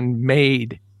everyone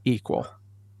made equal."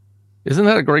 Isn't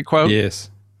that a great quote? Yes.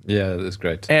 Yeah, that's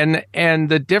great. And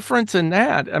the difference in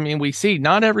that, I mean, we see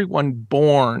not everyone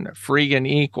born free and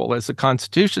equal, as the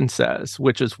Constitution says,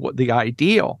 which is what the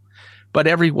ideal, but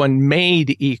everyone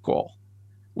made equal,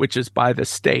 which is by the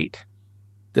state.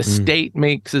 The state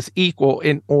makes us equal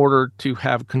in order to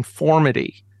have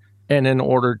conformity and in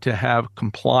order to have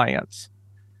compliance.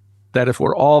 That if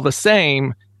we're all the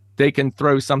same, they can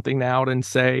throw something out and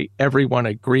say, everyone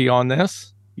agree on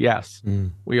this? Yes,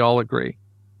 we all agree.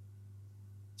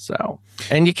 So,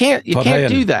 and you can't Hayen,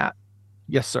 do that.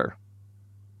 Yes, sir.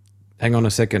 Hang on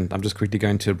a second. I'm just quickly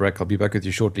going to a break. I'll be back with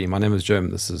you shortly. My name is Jerm.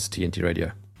 This is TNT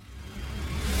Radio.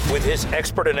 With his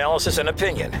expert analysis and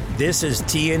opinion, this is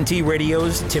TNT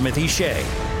Radio's Timothy Shea.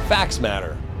 Facts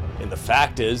matter. And the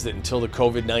fact is that until the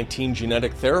COVID-19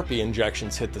 genetic therapy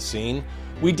injections hit the scene,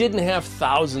 we didn't have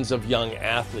thousands of young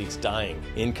athletes dying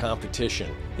in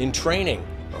competition, in training,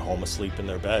 or home asleep in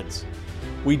their beds.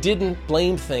 We didn't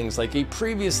blame things like a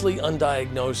previously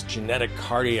undiagnosed genetic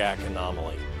cardiac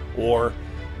anomaly, or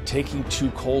taking too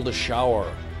cold a shower,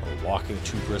 or walking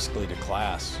too briskly to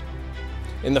class.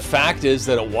 And the fact is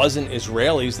that it wasn't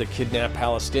Israelis that kidnapped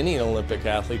Palestinian Olympic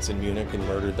athletes in Munich and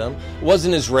murdered them. It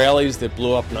wasn't Israelis that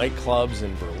blew up nightclubs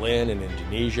in Berlin and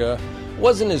Indonesia. It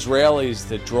wasn't Israelis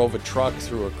that drove a truck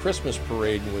through a Christmas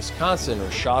parade in Wisconsin or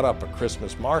shot up a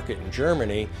Christmas market in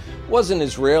Germany. It wasn't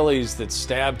Israelis that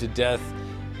stabbed to death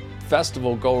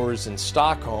festival goers in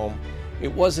Stockholm.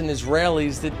 It wasn't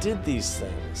Israelis that did these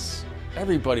things.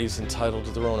 Everybody's entitled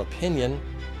to their own opinion,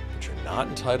 but you're not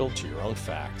entitled to your own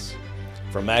facts.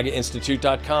 From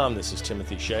MAGAInstitute.com, this is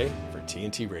Timothy Shea for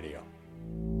TNT Radio.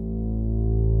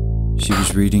 She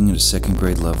was reading at a second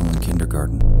grade level in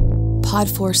kindergarten. Pod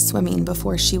force swimming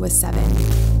before she was 7.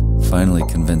 Finally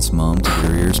convinced mom to get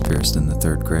her ears pierced in the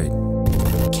 3rd grade.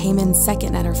 Came in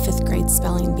second at her 5th grade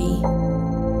spelling bee.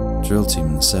 Drill team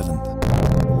in the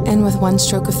 7th. And with one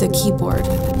stroke of the keyboard,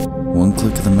 one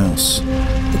click of the mouse,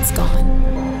 it's gone.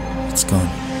 It's gone.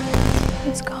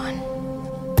 It's gone.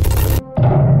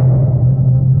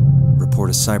 Report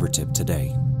a cyber tip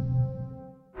today.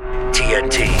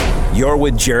 TNT. You're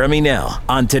with Jeremy Nell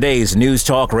on today's News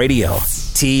Talk Radio,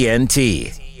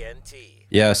 TNT.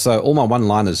 Yeah, so all my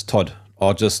one-liners, Todd,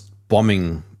 are just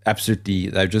bombing. Absolutely,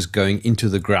 they're just going into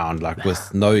the ground, like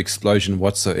with no explosion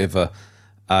whatsoever.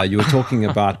 You were talking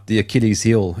about the Achilles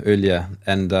heel earlier,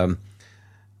 and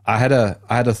I had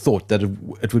a thought that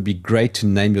it would be great to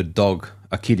name your dog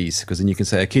Achilles, because then you can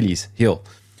say Achilles heel.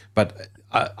 But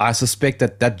I suspect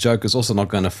that joke is also not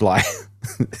going to fly.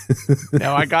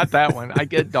 No, I got that one. I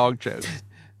get dog jokes.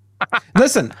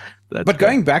 Listen, but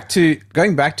going back to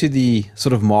the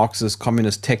sort of Marxist,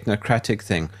 communist, technocratic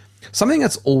thing, something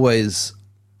that's always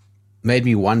made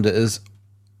me wonder is,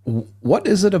 what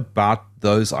is it about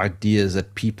those ideas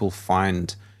that people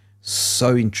find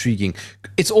so intriguing?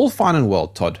 It's all fine and well,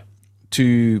 Todd,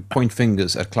 to point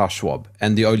fingers at Klaus Schwab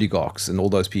and the oligarchs and all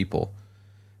those people.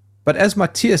 But as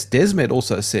Matthias Desmet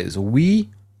also says, we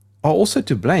are also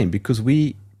to blame because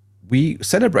we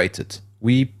celebrate it.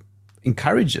 We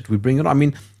encourage it. We bring it on. I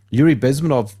mean, Yuri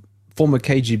Bezmenov, former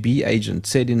KGB agent,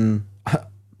 said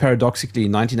paradoxically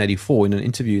in 1984 in an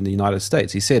interview in the United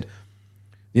States, he said,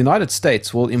 the United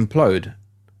States will implode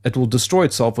it will destroy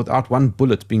itself without one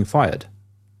bullet being fired.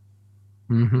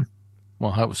 Mm-hmm.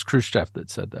 Well, that was Khrushchev that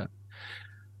said that.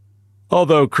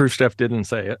 Although Khrushchev didn't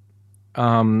say it.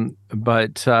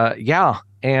 Yeah.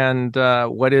 And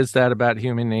what is that about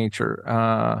human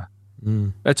nature?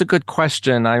 That's a good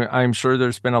question. I'm sure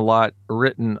there's been a lot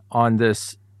written on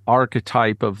this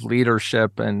archetype of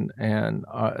leadership and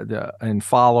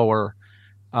follower.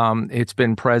 It's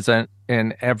been present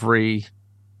in every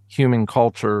human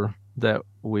culture that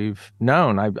we've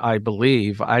known, I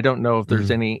believe. I don't know if there's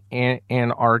any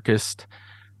anarchist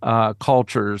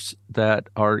cultures that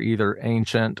are either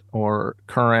ancient or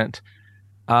current.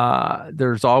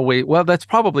 There's always, well, that's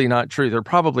probably not true. There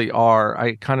probably are.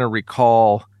 I kind of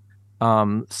recall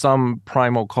some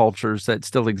primal cultures that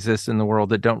still exist in the world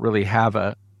that don't really have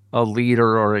a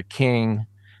leader or a king,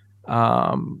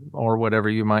 or whatever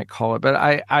you might call it. But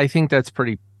I think that's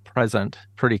pretty present,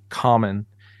 pretty common.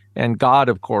 And God,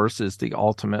 of course, is the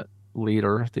ultimate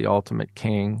leader, the ultimate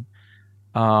king.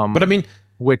 But I mean,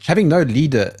 having no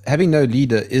leader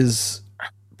is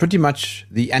pretty much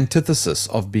the antithesis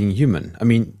of being human. I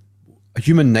mean,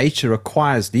 human nature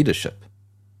requires leadership.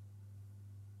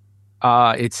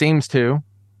 It seems to,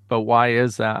 but why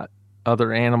is that? There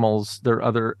are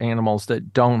other animals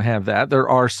that don't have that. There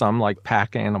are some, like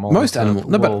pack animals. Most animals,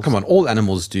 no, but come on, all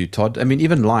animals do, Todd. I mean,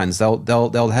 even lions,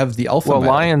 they'll have the alpha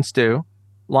male.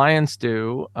 Lions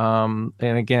do. And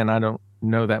again, I don't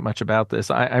know that much about this.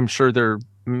 I'm sure they're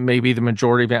maybe the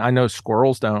majority of it. I know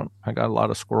squirrels don't. I got a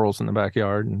lot of squirrels in the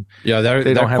backyard, and yeah,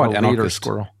 they don't have a leader anarchist.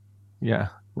 Squirrel. Yeah,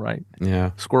 right.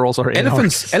 Yeah, squirrels are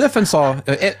elephants. Elephants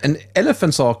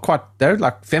are quite. They're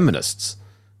like feminists.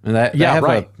 And they have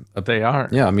right. They are.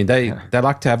 Yeah, I mean they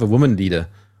like to have a woman leader.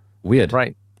 Weird,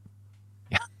 right?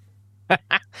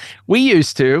 We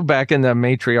used to back in the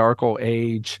matriarchal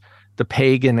age. The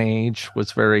pagan age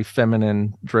was very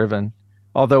feminine driven,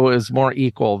 although it was more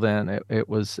equal then. It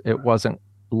wasn't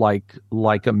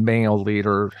like a male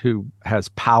leader who has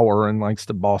power and likes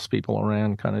to boss people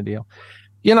around kind of deal.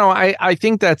 I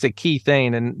think that's a key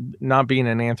thing, and not being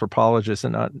an anthropologist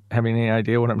and not having any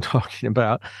idea what I'm talking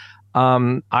about.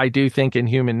 I do think in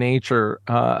human nature,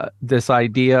 this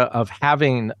idea of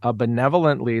having a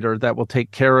benevolent leader that will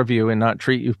take care of you and not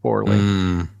treat you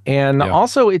poorly.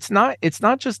 Also, it's not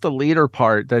just the leader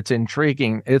part that's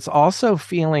intriguing. It's also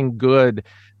feeling good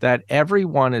that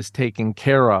everyone is taken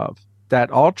care of, that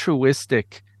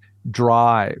altruistic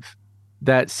drive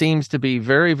that seems to be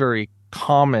very, very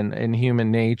common in human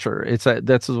nature.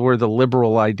 That's where the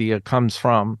liberal idea comes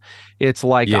from. It's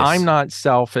like, yes, I'm not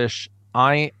selfish.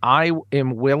 I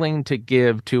am willing to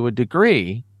give to a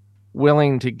degree,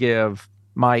 willing to give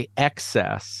my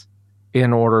excess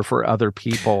in order for other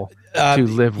people to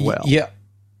live well.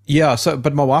 Yeah. So,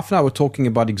 but my wife and I were talking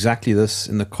about exactly this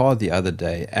in the car the other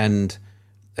day, and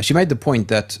she made the point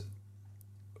that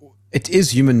it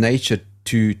is human nature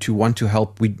to want to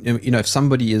help. If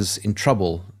somebody is in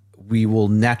trouble, we will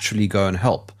naturally go and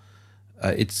help.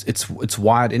 It's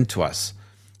wired into us.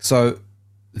 So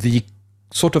the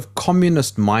sort of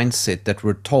communist mindset that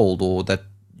we're told, or that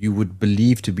you would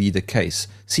believe to be the case,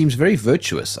 seems very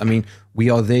virtuous. I mean, we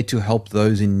are there to help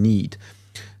those in need.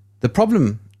 The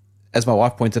problem, as my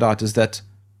wife pointed out, is that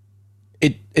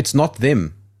it's not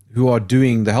them who are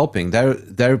doing the helping.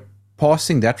 They're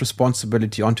passing that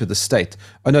responsibility onto the state.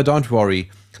 Oh no, don't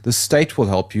worry, the state will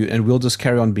help you, and we'll just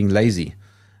carry on being lazy.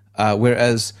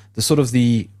 Whereas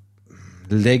the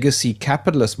legacy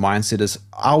capitalist mindset is,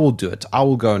 I will do it. I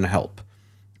will go and help.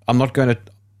 I'm not going to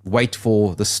wait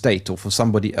for the state or for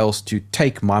somebody else to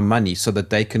take my money so that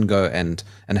they can go and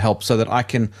help, so that I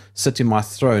can sit in my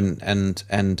throne and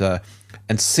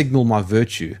signal my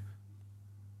virtue.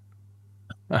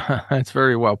 That's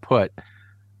very well put.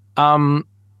 I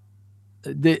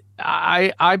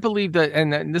believe that,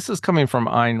 and this is coming from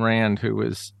Ayn Rand, who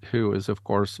is of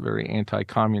course very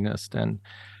anti-communist, and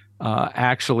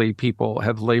actually people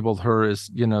have labeled her as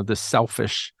the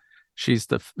selfish.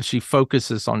 She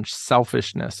focuses on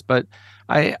selfishness, but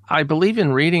I believe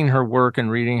in reading her work and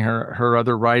reading her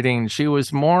other writing, she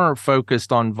was more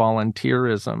focused on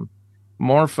volunteerism,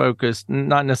 more focused,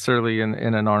 not necessarily in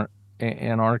an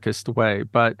anarchist way,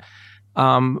 but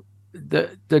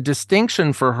the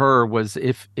distinction for her was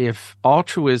if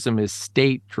altruism is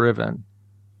state driven,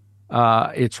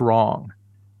 it's wrong.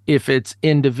 If it's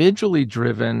individually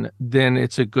driven, then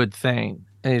it's a good thing.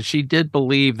 And she did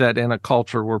believe that in a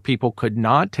culture where people could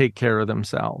not take care of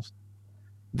themselves,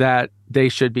 that they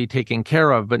should be taken care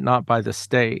of, but not by the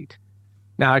state.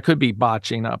 Now, I could be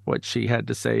botching up what she had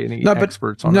to say.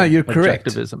 You're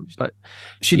correct. But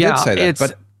She did say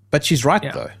that. But she's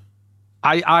right, though.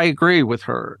 I agree with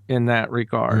her in that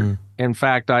regard. In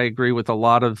fact, I agree with a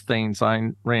lot of things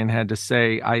Ayn Rand had to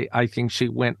say. I think she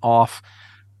went off,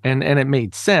 and it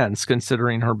made sense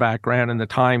considering her background and the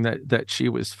time that she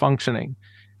was functioning.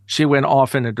 She went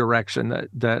off in a direction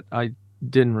that I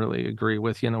didn't really agree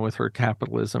with, with her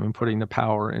capitalism and putting the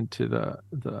power into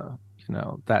the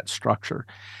that structure.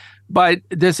 But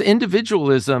this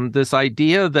individualism, this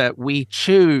idea that we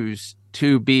choose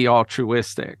to be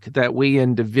altruistic, that we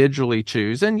individually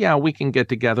choose, and yeah, we can get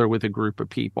together with a group of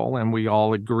people and we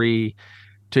all agree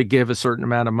to give a certain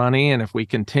amount of money, and if we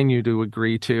continue to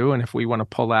agree to, and if we want to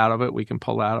pull out of it, we can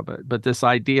pull out of it. But this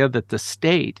idea that the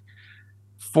state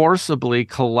forcibly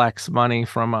collects money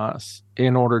from us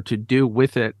in order to do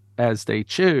with it as they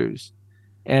choose,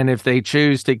 and if they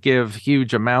choose to give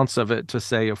huge amounts of it to,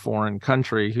 say, a foreign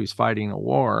country who's fighting a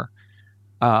war,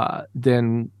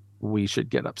 then we should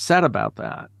get upset about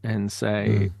that and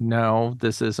say, no,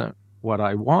 this isn't what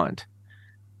I want.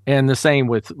 And the same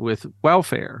with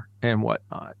welfare and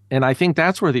whatnot. And I think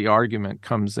that's where the argument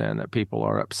comes in that people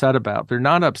are upset about. They're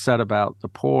not upset about the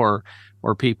poor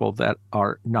or people that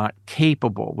are not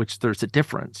capable, which there's a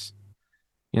difference.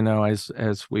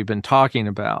 As we've been talking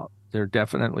about, there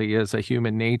definitely is a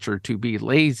human nature to be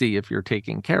lazy if you're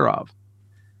taken care of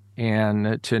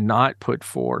and to not put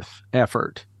forth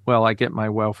effort. Well, I get my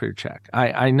welfare check.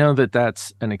 I know that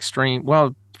that's an extreme. Well,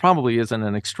 it probably isn't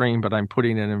an extreme, but I'm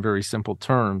putting it in very simple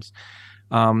terms.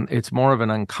 It's more of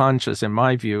an unconscious, in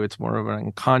my view, it's more of an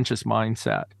unconscious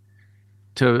mindset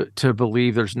to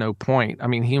believe there's no point. I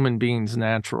mean, human beings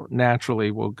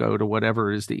naturally will go to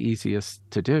whatever is the easiest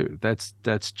to do. That's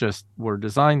just, we're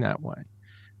designed that way.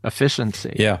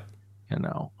 Efficiency. Yeah.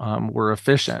 We're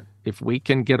efficient. If we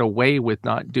can get away with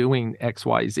not doing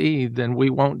XYZ, then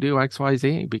we won't do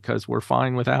XYZ because we're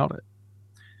fine without it.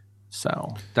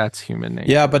 So that's human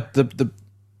nature. Yeah, but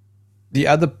the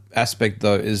other aspect,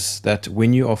 though, is that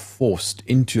when you are forced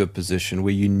into a position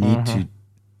where you need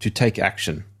to take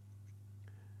action,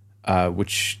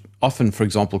 which often, for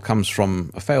example, comes from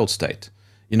a failed state.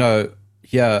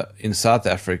 Here in South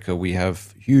Africa, we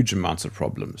have huge amounts of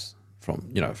problems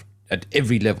from, at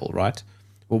every level, right?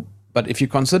 Well, but if you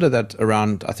consider that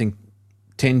around, I think,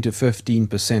 10 to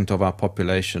 15% of our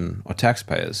population are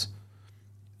taxpayers,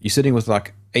 you're sitting with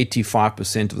like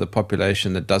 85% of the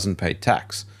population that doesn't pay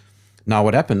tax. Now,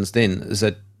 what happens then is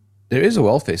that there is a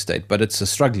welfare state, but it's a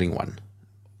struggling one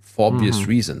for obvious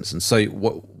reasons. And so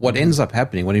what ends up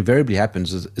happening, what invariably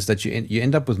happens, is that you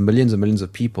end up with millions and millions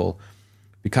of people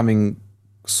becoming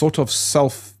sort of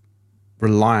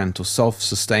self-reliant or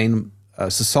self-sustaining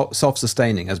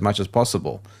as much as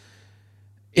possible.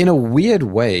 In a weird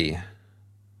way,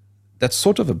 that's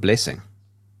sort of a blessing.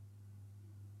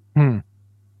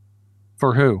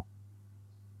 For who?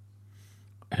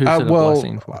 Who's it a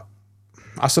blessing for?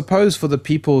 I suppose for the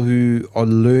people who are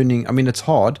learning. I mean, it's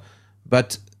hard,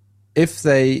 but if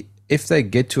they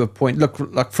get to a point, look,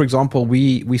 like for example,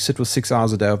 we sit with 6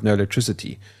 hours a day of no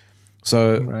electricity,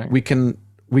 so we can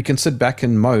sit back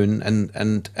and moan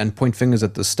and point fingers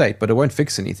at the state, but it won't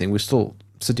fix anything. We're still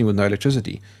sitting with no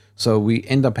electricity, so we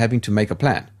end up having to make a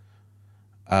plan.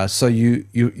 So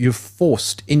you're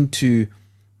forced into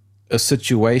a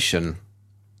situation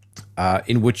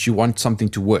in which you want something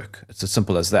to work. It's as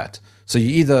simple as that. So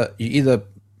you either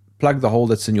plug the hole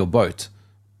that's in your boat,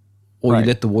 or you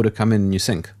let the water come in and you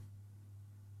sink.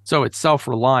 So it's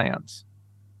self-reliance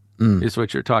is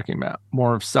what you're talking about.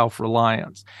 More of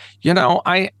self-reliance.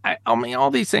 I mean,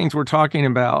 all these things we're talking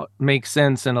about make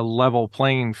sense in a level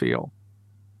playing field.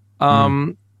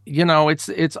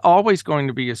 It's always going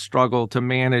to be a struggle to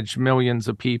manage millions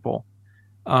of people,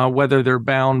 whether they're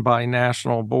bound by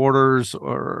national borders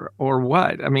or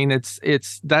what. I mean, that's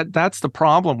the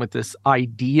problem with this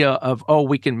idea of,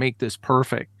 we can make this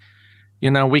perfect.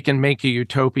 We can make a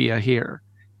utopia here.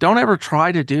 Don't ever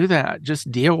try to do that.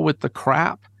 Just deal with the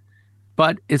crap.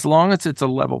 But as long as it's a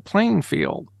level playing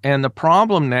field, and the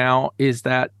problem now is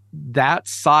that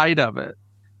side of it,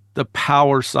 the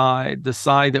power side, the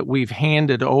side that we've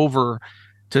handed over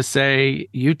to say,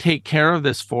 you take care of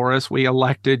this for us, we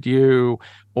elected you,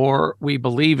 or we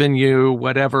believe in you,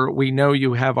 whatever, we know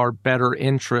you have our better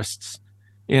interests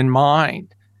in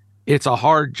mind. It's a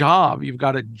hard job. You've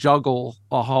got to juggle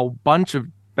a whole bunch of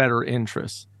better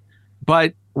interests.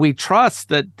 But we trust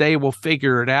that they will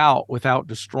figure it out without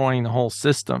destroying the whole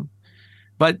system.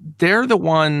 But they are the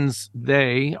ones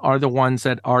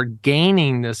that are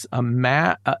gaining this a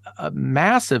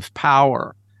massive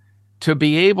power to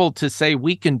be able to say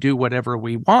we can do whatever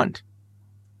we want.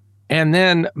 And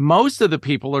then most of the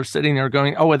people are sitting there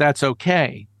going, well, that's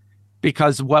okay.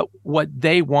 because what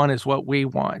they want is what we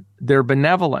want. They're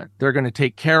benevolent. They're going to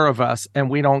take care of us, and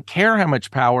we don't care how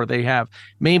much power they have.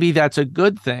 Maybe that's a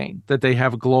good thing that they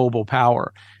have global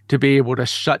power to be able to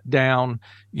shut down,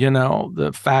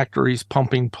 the factories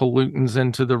pumping pollutants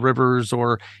into the rivers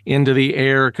or into the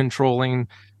air, controlling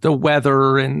the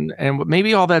weather, and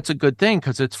maybe all that's a good thing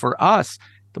because it's for us.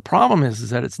 The problem is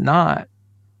that it's not.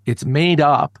 It's made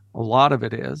up. A lot of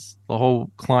it is the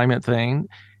whole climate thing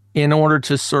in order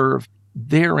to serve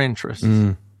their interests.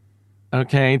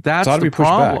 Okay, that's the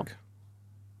problem.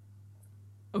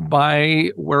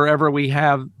 By wherever we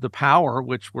have the power,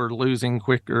 which we're losing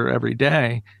quicker every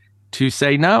day, to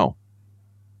say no.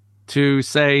 To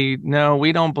say no,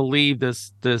 we don't believe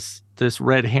this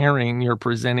red herring you're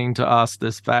presenting to us,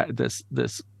 this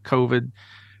COVID,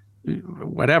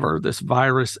 whatever, this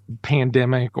virus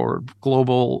pandemic or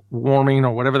global warming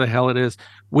or whatever the hell it is.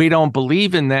 We don't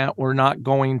believe in that. We're not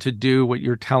going to do what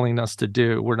you're telling us to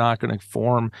do. We're not going to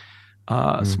form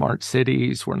smart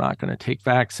cities. We're not going to take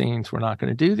vaccines. We're not going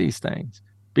to do these things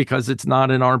because it's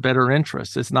not in our better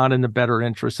interest. It's not in the better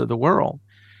interest of the world.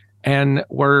 And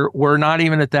we're not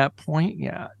even at that point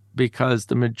yet because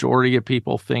the majority of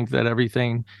people think that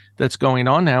everything that's going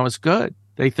on now is good.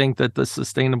 They think that the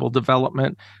sustainable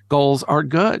development goals are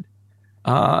good.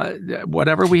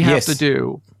 Whatever we have to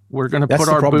do, we're going to put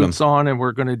our boots on and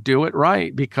we're going to do it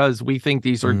right because we think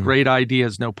these are great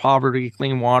ideas. No poverty,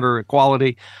 clean water,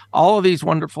 equality, all of these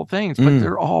wonderful things, but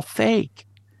they're all fake.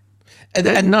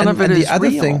 And none of it is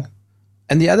real.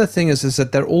 And the other thing is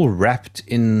that they're all wrapped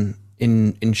in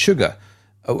sugar.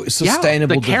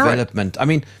 Sustainable development. I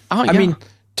mean,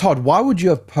 Todd, why would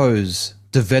you oppose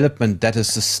development that is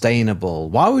sustainable?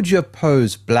 Why would you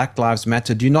oppose Black Lives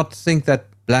Matter? Do you not think that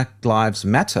Black Lives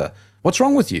matter? What's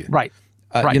wrong with you? Right.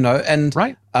 And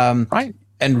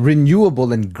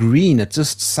renewable and green, it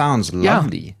just sounds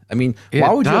lovely. I mean,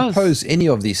 why would you oppose any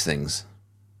of these things?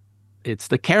 It's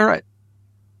the carrot.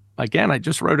 Again, I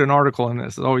just wrote an article on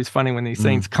this. It's always funny when these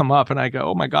things come up and I go,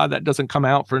 oh my God, that doesn't come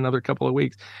out for another couple of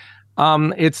weeks.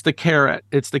 It's the carrot.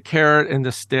 It's the carrot and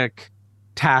the stick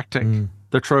tactic.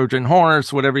 The Trojan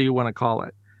horse, whatever you want to call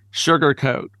it,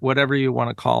 sugarcoat, whatever you want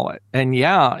to call it. And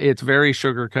yeah, it's very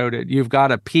sugar-coated. You've got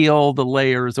to peel the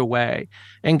layers away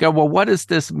and go, well, what does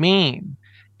this mean?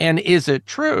 And is it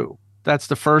true? That's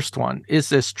the first one. Is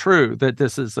this true that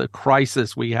this is a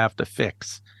crisis we have to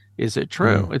fix? Is it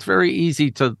true? It's very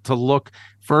easy to look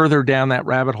further down that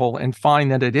rabbit hole and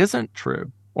find that it isn't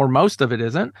true, or most of it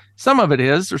isn't. Some of it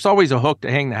is. There's always a hook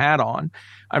to hang the hat on.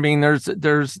 I mean,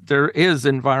 there is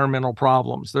environmental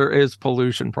problems, there is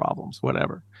pollution problems,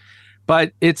 whatever.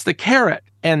 But it's the carrot,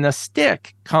 and the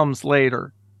stick comes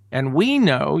later. And we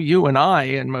know, you and I,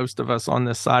 and most of us on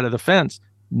this side of the fence,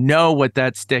 know what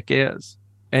that stick is,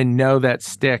 and know that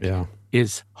stick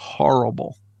is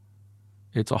horrible.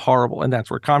 It's a horrible, and that's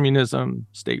where communism,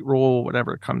 state rule,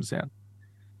 whatever comes in.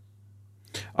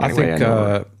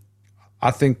 Anyway, I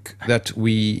think that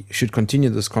we should continue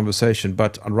this conversation,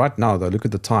 but right now, though, look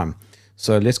at the time.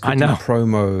 So let's quickly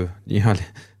promo.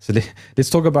 So let's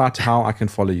talk about how I can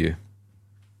follow you.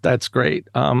 That's great.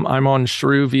 I'm on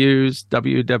Shrew Views,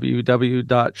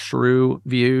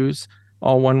 www.shrewviews,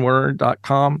 all one word,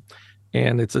 .com.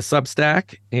 And it's a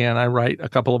Substack, and I write a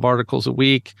couple of articles a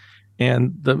week.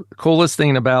 And the coolest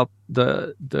thing about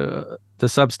the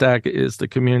Substack is the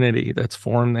community that's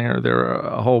formed there. There are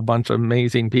a whole bunch of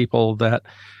amazing people that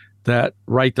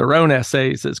write their own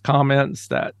essays as comments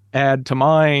that add to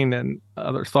mine and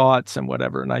other thoughts and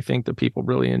whatever. And I think the people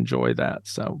really enjoy that.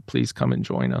 So please come and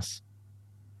join us.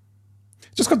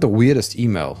 Just got the weirdest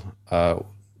email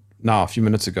now a few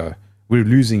minutes ago. We're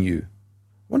losing you.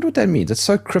 I wonder what that means. It's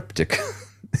so cryptic.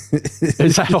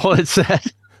 Is that all it said?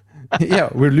 Yeah,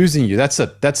 we're losing you. That's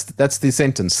it. That's the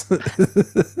sentence. Wow.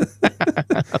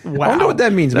 I wonder what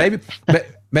that means. Maybe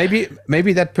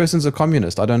that person's a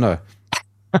communist. I don't know.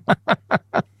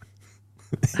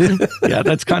 Yeah,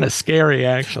 that's kind of scary,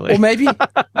 actually. Or maybe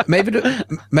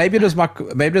it was my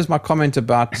comment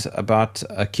about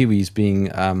Kiwis being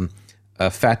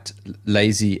fat,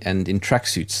 lazy, and in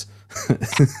tracksuits.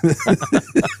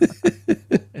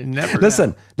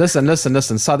 Listen.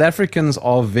 South Africans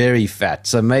are very fat,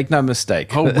 so make no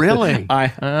mistake. Oh, really?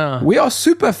 We are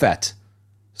super fat,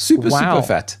 super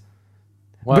fat.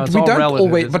 Well, but we don't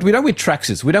always. But we don't wear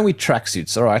tracksuits. We don't wear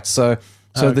tracksuits. All right. So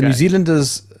okay. The New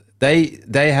Zealanders, they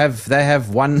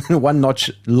have one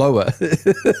notch lower.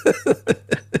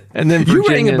 And then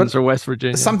Virginians or West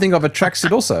Virginia, something of a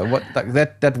tracksuit also. What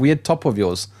that weird top of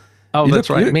yours. Oh, that's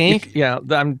right. I'm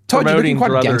Todd, promoting quite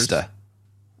brothers. Gangster.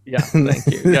 Yeah, thank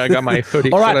you. Yeah, I got my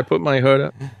hoodie. All right. Should I put my hood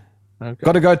up? Okay.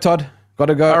 Got to go, Todd. Got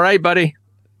to go. All right, buddy.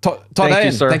 Todd Thank Hayen,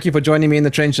 you, sir. thank you for joining me in the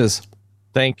trenches.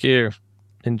 Thank you.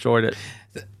 Enjoyed it.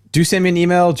 Do send me an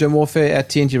email,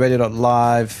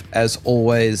 germwarfare@tntradio.live. As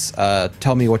always,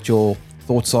 tell me what your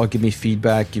thoughts are. Give me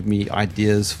feedback. Give me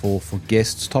ideas for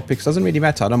guests, topics. Doesn't really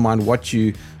matter. I don't mind what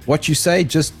you say.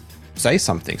 Just say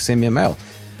something. Send me a mail.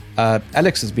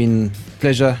 Alex, it's been a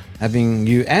pleasure having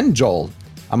you and Joel.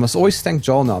 I must always thank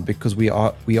Joel now because we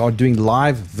are doing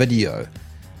live video,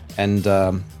 and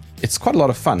it's quite a lot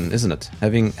of fun, isn't it?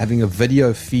 Having a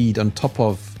video feed on top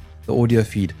of the audio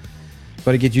feed.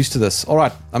 Got to get used to this. All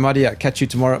right, I'm out here. Catch you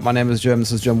tomorrow. My name is Jerm.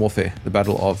 This is Jerm Warfare, the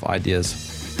battle of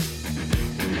ideas.